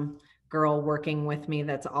awesome girl working with me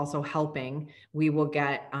that's also helping. We will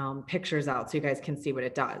get pictures out so you guys can see what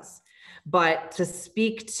it does. But to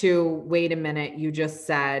speak to, wait a minute, you just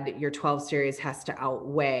said your 12 series has to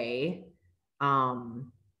outweigh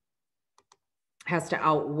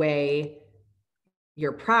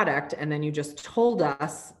your product. And then you just told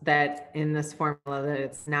us that in this formula that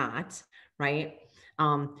it's not, right?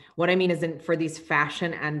 What I mean is for these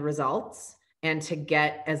fashion end results and to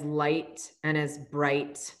get as light and as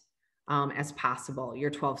bright as possible, your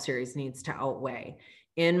 12 series needs to outweigh.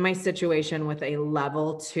 In my situation with a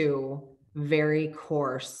level 2, very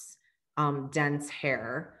coarse, dense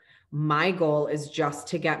hair, my goal is just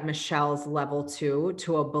to get Michelle's level 2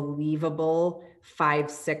 to a believable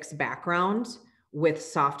 5-6 background with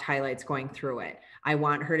soft highlights going through it. I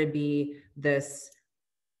want her to be this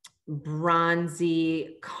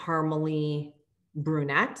bronzy, caramely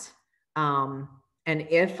brunette. And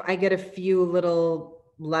if I get a few little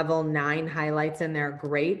level 9 highlights in there,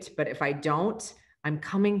 great. But if I don't, I'm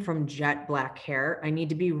coming from jet black hair. I need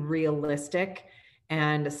to be realistic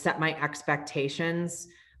and set my expectations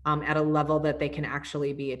at a level that they can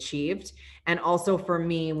actually be achieved. And also for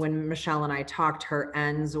me, when Michelle and I talked, her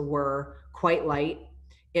ends were quite light.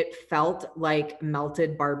 It felt like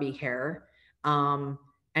melted Barbie hair.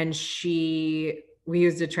 And she we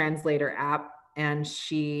used a translator app, and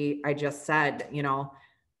I just said, you know,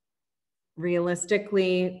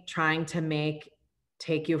 realistically trying to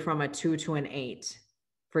take you from a 2 to an 8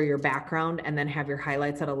 for your background and then have your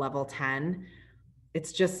highlights at a level 10.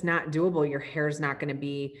 It's just not doable. Your hair's not going to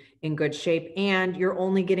be in good shape, and you're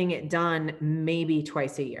only getting it done maybe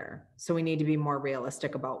twice a year. So we need to be more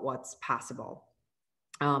realistic about what's possible.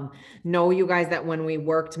 Know, you guys, that when we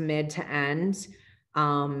worked mid to end,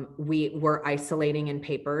 we were isolating in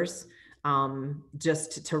papers,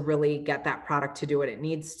 just to really get that product to do what it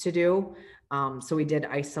needs to do. So we did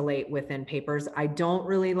isolate within papers. I don't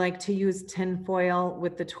really like to use tinfoil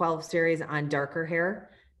with the 12 series on darker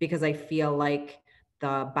hair, because I feel like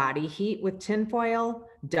the body heat with tinfoil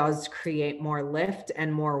does create more lift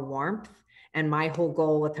and more warmth. And my whole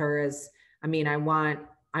goal with her is, I mean,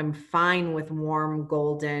 I'm fine with warm,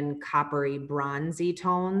 golden, coppery, bronzy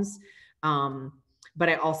tones. But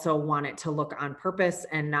I also want it to look on purpose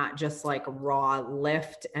and not just like raw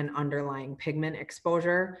lift and underlying pigment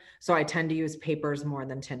exposure. So I tend to use papers more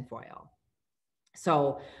than tinfoil.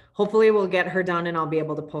 So hopefully we'll get her done and I'll be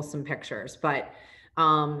able to post some pictures. But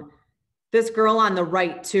this girl on the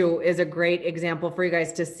right too is a great example for you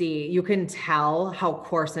guys to see. You can tell how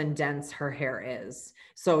coarse and dense her hair is.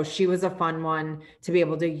 So she was a fun one to be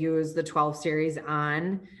able to use the 12 series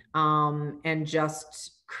on, and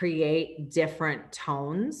just create different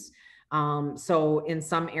tones. So in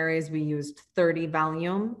some areas we used 30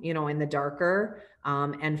 volume, you know, in the darker,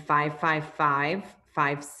 and 555,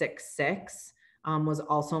 566 was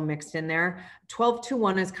also mixed in there.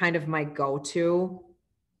 1221 is kind of my go-to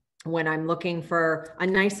when I'm looking for a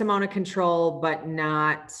nice amount of control, but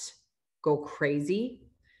not go crazy.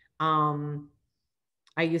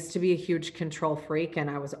 I used to be a huge control freak, and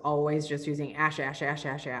I was always just using ash,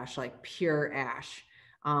 like pure ash.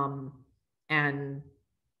 And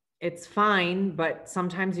it's fine, but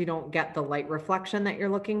sometimes you don't get the light reflection that you're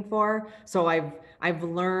looking for. So I've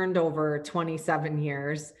learned over 27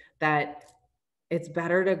 years that it's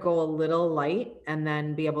better to go a little light and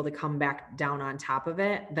then be able to come back down on top of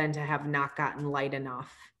it than to have not gotten light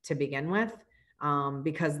enough to begin with.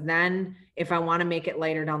 Because then if I want to make it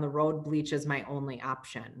lighter down the road, bleach is my only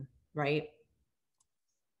option, right?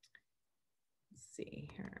 Let's see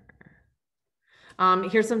here.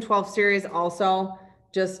 Here's some 12 series also,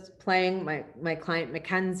 just playing my client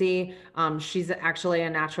Mackenzie. She's actually a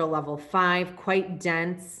natural level 5, quite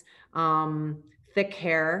dense, thick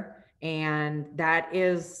hair. And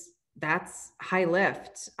that's high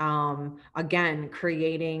lift. Again,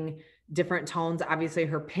 creating different tones. Obviously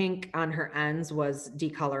her pink on her ends was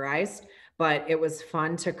decolorized, but it was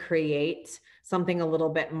fun to create something a little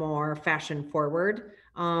bit more fashion forward,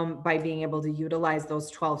 by being able to utilize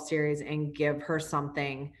those 12 series and give her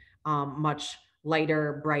something much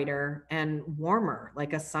lighter, brighter, and warmer,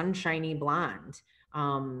 like a sunshiny blonde.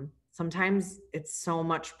 Sometimes it's so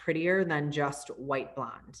much prettier than just white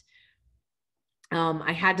blonde.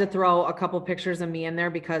 I had to throw a couple pictures of me in there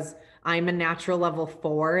because I'm a natural level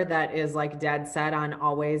 4 that is like dead set on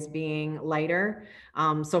always being lighter.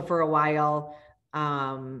 So for a while,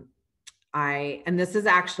 and this is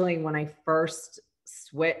actually when I first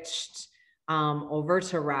switched over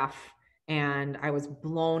to rough, and I was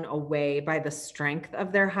blown away by the strength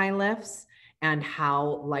of their high lifts and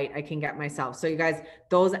how light I can get myself. So you guys,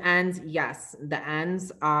 those ends, yes, the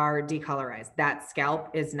ends are decolorized. That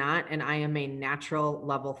scalp is not, and I am a natural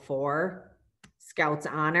level 4 Scouts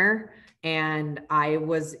honor. And I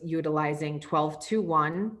was utilizing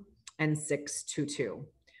 1221 and 622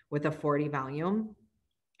 with a 40 volume.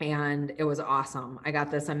 And it was awesome. I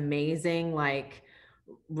got this amazing, like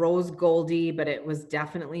rose goldy, but it was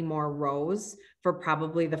definitely more rose for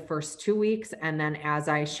probably the first 2 weeks. And then as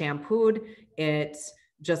I shampooed, it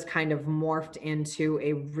just kind of morphed into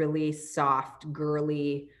a really soft,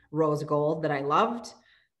 girly rose gold that I loved.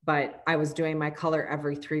 But I was doing my color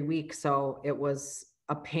every 3 weeks. So it was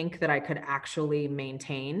a pink that I could actually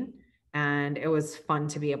maintain. And it was fun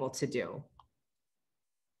to be able to do.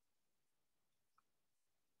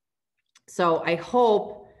 So I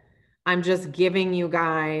hope I'm just giving you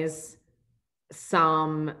guys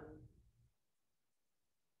some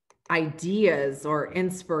ideas or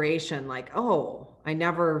inspiration, like, oh, I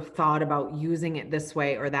never thought about using it this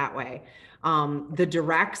way or that way. The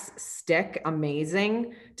directs stick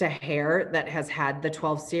amazing to hair that has had the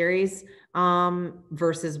 12 series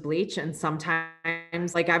versus bleach. And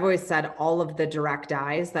sometimes, like I've always said, all of the direct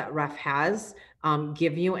dyes that Ref has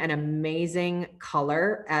give you an amazing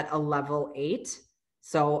color at a level 8.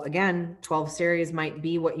 So again, 12 series might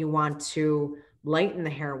be what you want to lighten the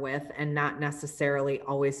hair with and not necessarily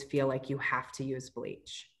always feel like you have to use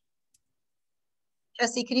bleach.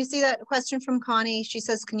 Jesse, can you see that question from Connie? She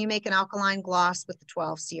says, can you make an alkaline gloss with the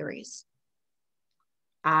 12 series?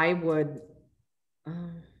 I would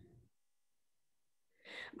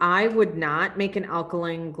not make an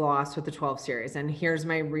alkaline gloss with the 12 series. And here's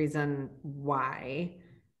my reason why.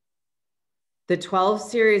 The 12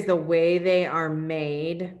 series, the way they are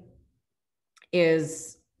made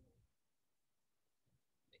is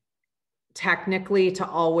technically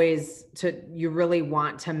you really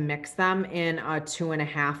want to mix them in a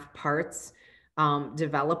 2.5 parts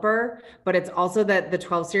developer, but it's also that the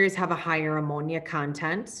 12 series have a higher ammonia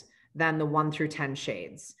content than the 1 through 10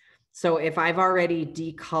 shades. So if I've already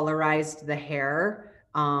decolorized the hair,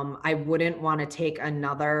 I wouldn't want to take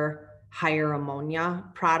another higher ammonia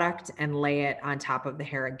product and lay it on top of the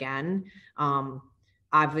hair again.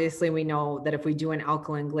 Obviously, we know that if we do an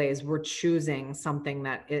alkaline glaze, we're choosing something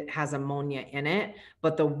that it has ammonia in it,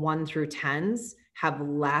 but the 1 through 10s have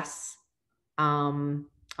less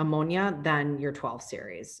ammonia than your 12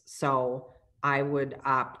 series. So I would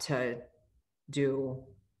opt to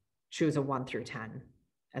choose a 1 through 10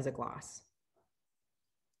 as a gloss.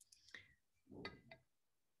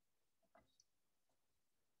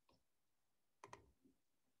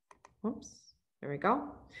 Oops. There we go.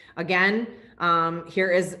 Again, here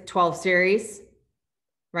is 12 series,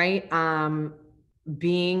 right?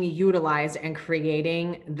 Being utilized and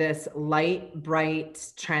creating this light,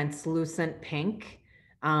 bright, translucent pink,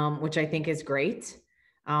 which I think is great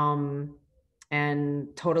and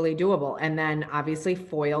totally doable. And then obviously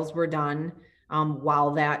foils were done while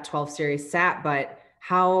that 12 series sat, but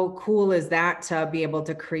how cool is that to be able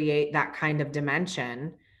to create that kind of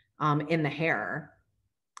dimension in the hair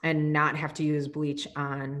and not have to use bleach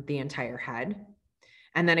on the entire head.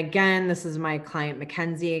 And then again, this is my client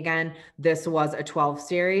Mackenzie again. This was a 12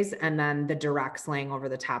 series and then the directs laying over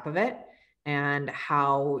the top of it, and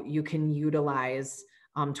how you can utilize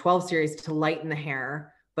 12 series to lighten the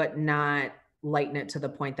hair, but not lighten it to the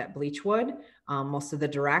point that bleach would. Most of the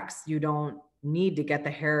directs, you don't need to get the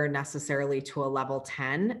hair necessarily to a level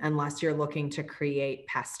 10 unless you're looking to create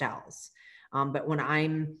pastels. But when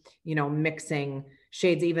I'm, mixing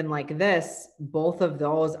shades even like this, both of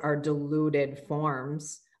those are diluted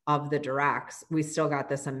forms of the directs. We still got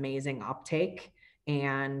this amazing uptake,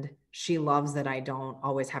 and she loves that I don't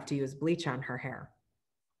always have to use bleach on her hair.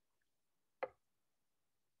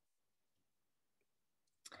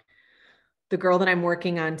 The girl that I'm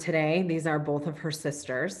working on today, these are both of her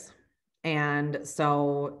sisters. And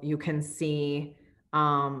so you can see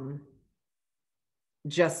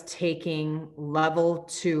just taking level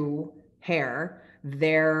 2 hair,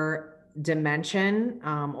 their dimension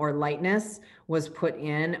or lightness was put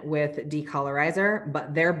in with decolorizer,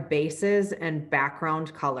 but their bases and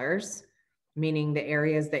background colors, meaning the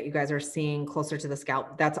areas that you guys are seeing closer to the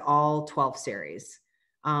scalp, that's all 12 series.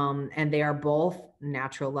 And they are both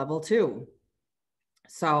natural level 2.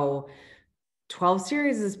 So 12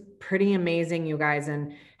 series is pretty amazing, you guys.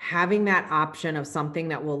 And having that option of something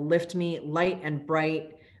that will lift me light and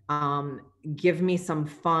bright, give me some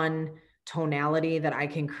fun tonality that I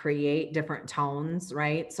can create different tones,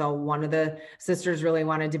 right? So one of the sisters really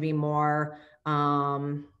wanted to be more,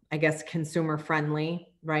 I guess, consumer friendly,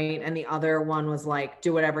 right? And the other one was like,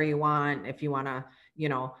 do whatever you want. If you want to,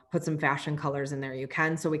 put some fashion colors in there, you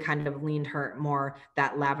can. So we kind of leaned her more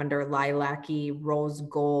that lavender, lilac-y, rose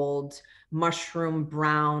gold, mushroom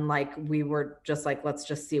brown. Like we were just like, let's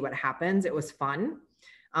just see what happens. It was fun.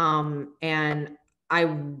 And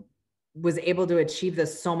I was able to achieve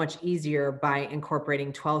this so much easier by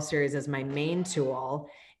incorporating 12 series as my main tool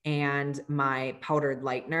and my powdered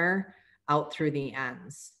lightener out through the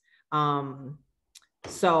ends.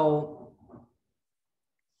 So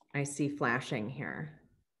I see flashing here.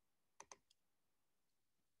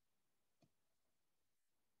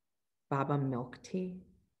 Baba milk tea.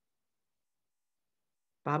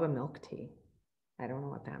 Baba milk tea. I don't know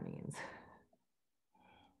what that means.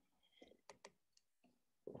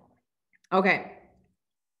 Okay.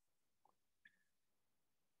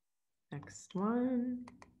 Next one.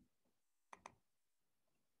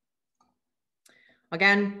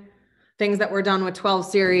 Again, things that were done with 12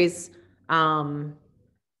 series.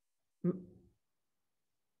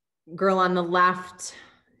 Girl on the left,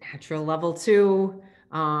 natural level 2,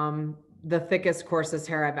 the thickest, coarsest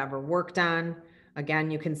hair I've ever worked on. Again,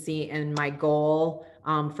 you can see in my goal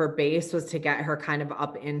for base was to get her kind of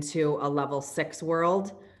up into a level 6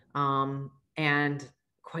 world, and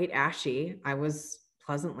quite ashy. I was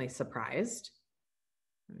pleasantly surprised.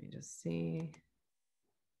 Let me just see.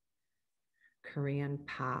 Korean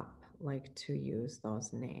pop like to use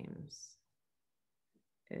those names.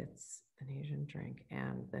 It's an Asian drink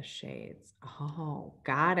and the shades. Oh,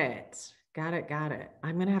 got it. Got it. Got it.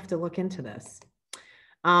 I'm going to have to look into this.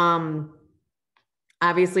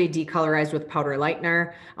 Obviously decolorized with powder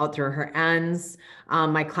lightener out through her ends.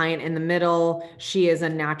 My client in the middle, she is a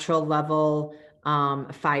natural level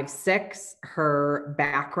 5-6. Her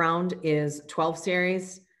background is 12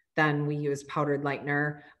 series. Then we use powdered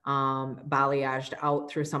lightener, balayaged out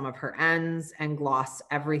through some of her ends and gloss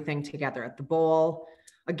everything together at the bowl.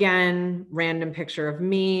 Again, random picture of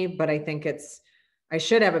me, but I think I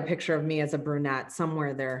should have a picture of me as a brunette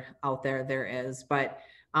somewhere there out there. There is, but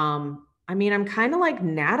I mean, I'm kind of like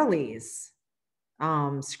Natalie's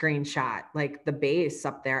screenshot, like the base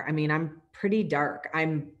up there. I mean, I'm pretty dark.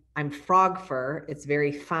 I'm frog fur. It's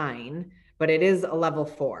very fine, but it is a level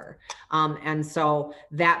 4. And so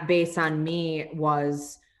that base on me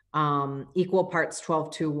was equal parts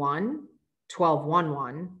 12-2-1,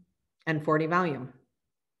 12-1-1, and 40 volume.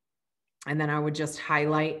 And then I would just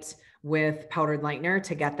highlight with powdered lightener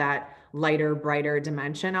to get that lighter, brighter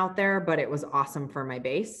dimension out there, but it was awesome for my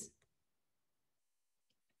base.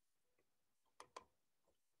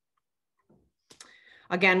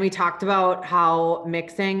 Again, we talked about how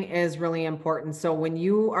mixing is really important. So when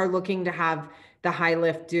you are looking to have the high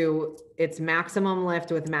lift do its maximum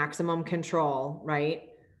lift with maximum control, right?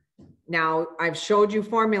 Now, I've showed you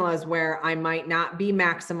formulas where I might not be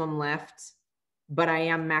maximum lift, but I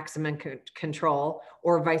am maximum control,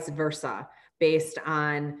 or vice versa, based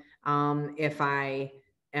on if I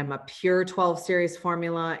am a pure 12 series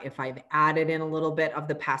formula, if I've added in a little bit of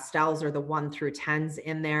the pastels or the 1 through 10s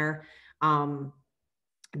in there.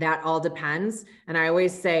 That all depends. And I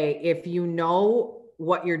always say, if you know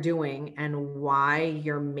what you're doing and why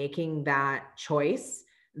you're making that choice,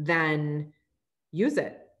 then use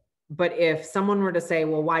it. But if someone were to say,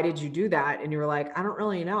 well, why did you do that? And you're like, I don't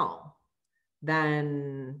really know,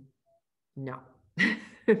 then no.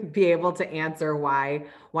 Be able to answer why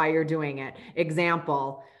you're doing it.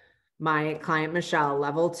 Example, my client, Michelle,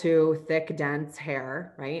 level 2, thick, dense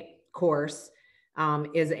hair, right? Coarse.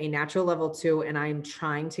 Is a natural level 2, and I'm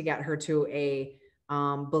trying to get her to a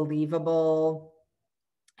believable.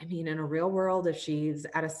 I mean, in a real world, if she's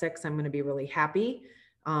at a 6, I'm going to be really happy.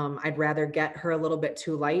 I'd rather get her a little bit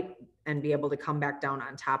too light and be able to come back down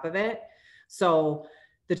on top of it. So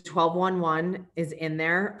the 12-1-1 is in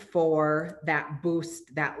there for that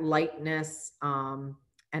boost, that lightness, and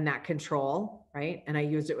that control, right? And I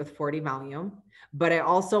used it with 40 volume, but I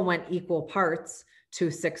also went equal parts to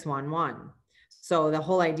 6-1-1. So the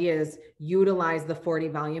whole idea is utilize the 40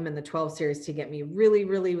 volume and the 12 series to get me really,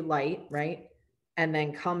 really light, right? And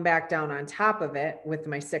then come back down on top of it with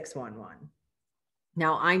my 6-1-1.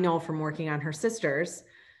 Now, I know from working on her sisters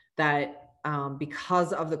that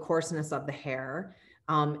because of the coarseness of the hair,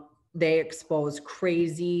 they expose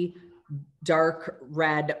crazy dark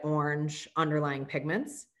red, orange underlying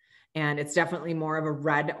pigments. And it's definitely more of a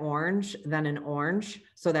red orange than an orange.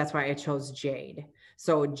 So that's why I chose jade.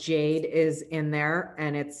 So jade is in there,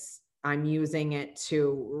 and I'm using it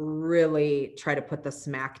to really try to put the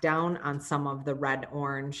smack down on some of the red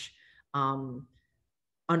orange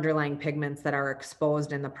underlying pigments that are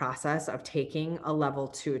exposed in the process of taking a level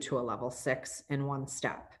 2 to a level 6 in one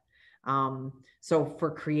step. So for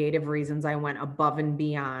creative reasons, I went above and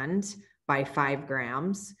beyond by 5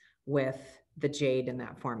 grams with the jade in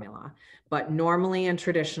that formula. But normally and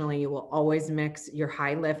traditionally, you will always mix your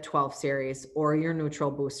high lift 12 series or your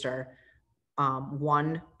neutral booster,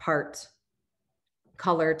 1 part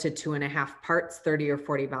color to 2.5 parts, 30 or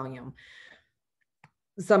 40 volume.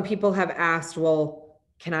 Some people have asked, well,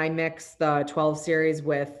 can I mix the 12 series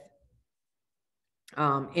with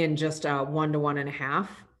in just 1 to 1.5?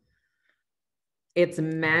 It's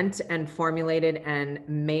meant and formulated and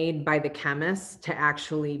made by the chemists to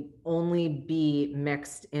actually only be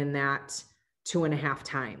mixed in that 2.5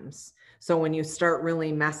 times. So when you start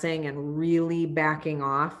really messing and really backing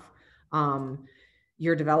off,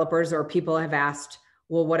 your developers or people have asked,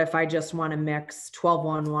 well, what if I just want to mix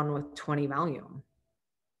 12-1-1 with 20 volume?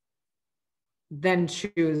 Then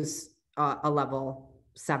choose a level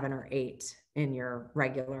 7 or 8 in your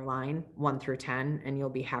regular line, 1 through 10, and you'll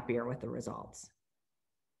be happier with the results.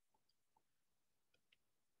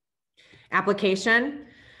 Application,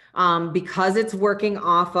 because it's working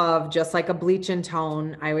off of just like a bleach and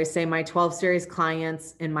tone. I always say my 12 series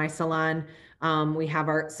clients in my salon, we have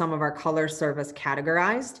some of our color service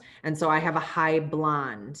categorized. And so I have a high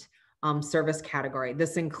blonde service category.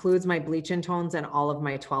 This includes my bleach and tones and all of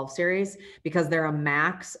my 12 series because they're a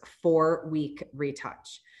max 4-week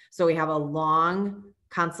retouch. So we have a long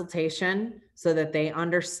consultation so that they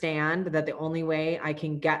understand that the only way I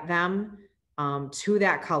can get them to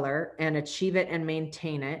that color and achieve it and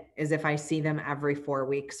maintain it is if I see them every 4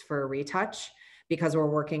 weeks for a retouch, because we're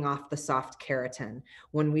working off the soft keratin.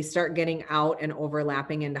 When we start getting out and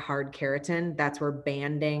overlapping into hard keratin, that's where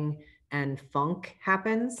banding and funk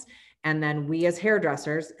happens. And then we as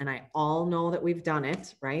hairdressers, and I all know that we've done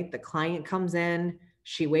it, right? The client comes in,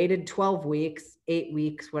 she waited 12 weeks, 8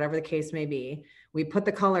 weeks, whatever the case may be. We put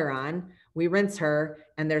the color on, we rinse her,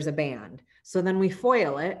 and there's a band. So then we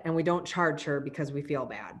foil it and we don't charge her because we feel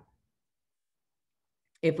bad.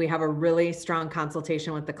 If we have a really strong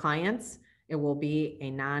consultation with the clients, it will be a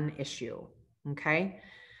non-issue. Okay.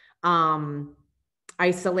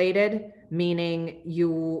 Isolated, meaning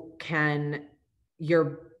your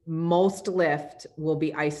most lift will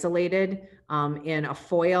be isolated in a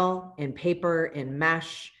foil, in paper, in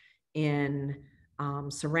mesh, in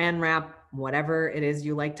saran wrap, whatever it is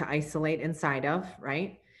you like to isolate inside of,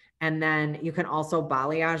 right? And then you can also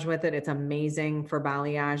balayage with it. It's amazing for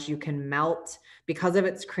balayage. You can melt because of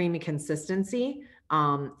its creamy consistency.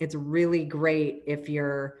 It's really great if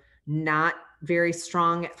you're not very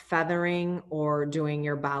strong at feathering or doing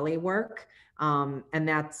your ballet work. And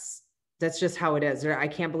that's just how it is. I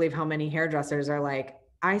can't believe how many hairdressers are like,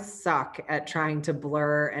 I suck at trying to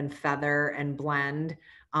blur and feather and blend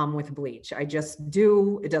with bleach. I just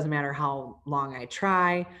do. It doesn't matter how long I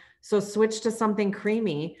try. So switch to something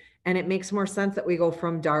creamy, and it makes more sense that we go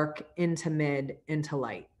from dark into mid into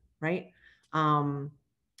light, right?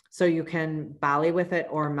 So you can ballet with it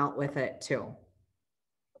or melt with it too.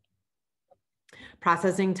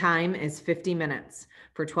 Processing time is 50 minutes.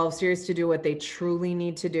 For 12 series to do what they truly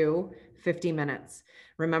need to do, 50 minutes.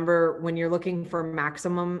 Remember, when you're looking for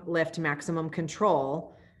maximum lift, maximum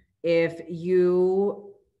control, if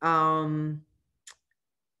you,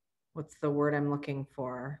 what's the word I'm looking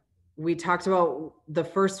for? We talked about the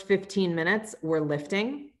first 15 minutes were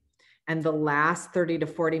lifting, and the last 30 to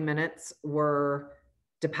 40 minutes were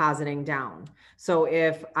depositing down. So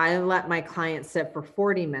if I let my client sit for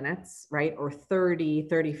 40 minutes, right, or 30,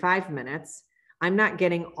 35 minutes, I'm not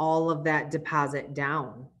getting all of that deposit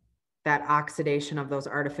down, that oxidation of those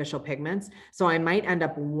artificial pigments. So I might end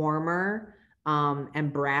up warmer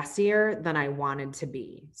and brassier than I wanted to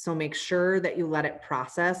be. So make sure that you let it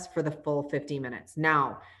process for the full 50 minutes.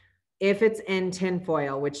 Now, if it's in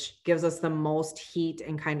tinfoil, which gives us the most heat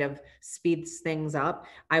and kind of speeds things up,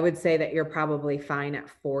 I would say that you're probably fine at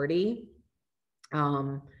 40.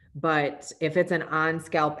 But if it's an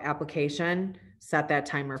on-scalp application, set that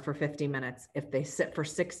timer for 50 minutes. If they sit for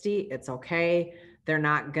 60, it's okay. They're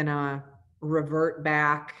not gonna revert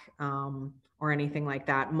back or anything like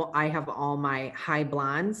that. I have all my high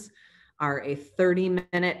blondes are a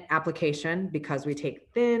 30-minute application because we take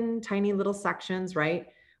thin, tiny little sections, right?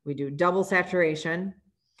 We do double saturation,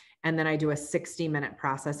 and then I do a 60-minute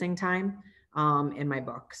processing time in my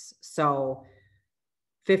books. So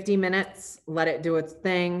 50 minutes, let it do its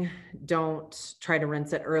thing. Don't try to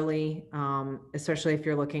rinse it early, especially if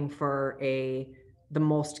you're looking for the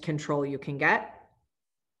most control you can get.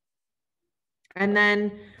 And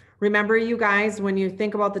then remember, you guys, when you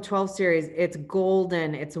think about the 12 series, it's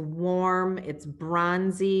golden, it's warm, it's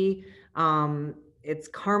bronzy, it's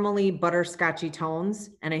caramely, butterscotchy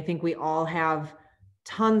tones. And I think we all have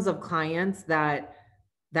tons of clients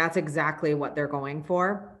that's exactly what they're going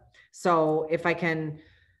for. So if I can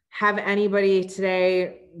have anybody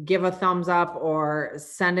today give a thumbs up or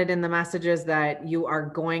send it in the messages that you are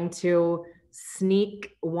going to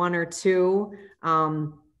sneak one or two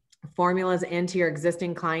formulas into your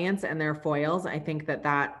existing clients and their foils, I think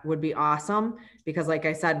that would be awesome, because like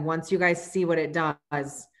I said, once you guys see what it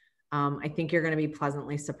does, I think you're going to be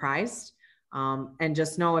pleasantly surprised. And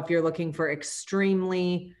just know, if you're looking for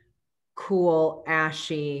extremely cool,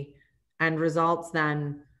 ashy end results,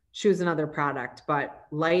 then choose another product. But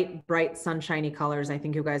light, bright, sunshiny colors, I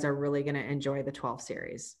think you guys are really going to enjoy the 12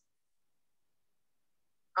 series.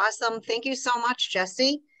 Awesome. Thank you so much,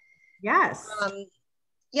 Jesse. Yes.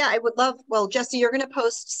 Yeah, I would love, well, Jesse, you're going to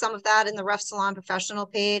post some of that in the Ref Salon Professional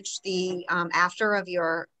page, the after of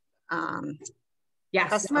your yes,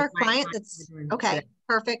 customer client. That's okay.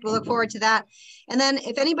 Perfect. We'll look forward to that. And then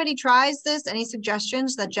if anybody tries this, any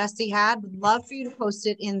suggestions that Jesse had, would love for you to post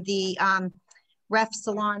it in the Ref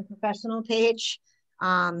Salon Professional page.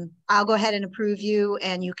 I'll go ahead and approve you,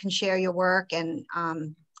 and you can share your work, and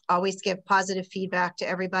always give positive feedback to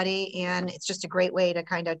everybody. And it's just a great way to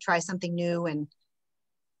kind of try something new and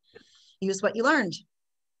use what you learned.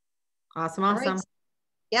 Awesome. Awesome. Right.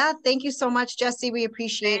 Yeah. Thank you so much, Jesse. We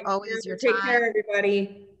appreciate always your time. Take care,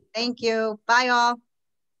 everybody. Thank you. Bye, all.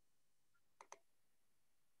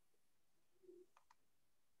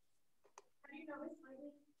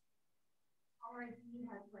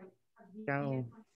 Go.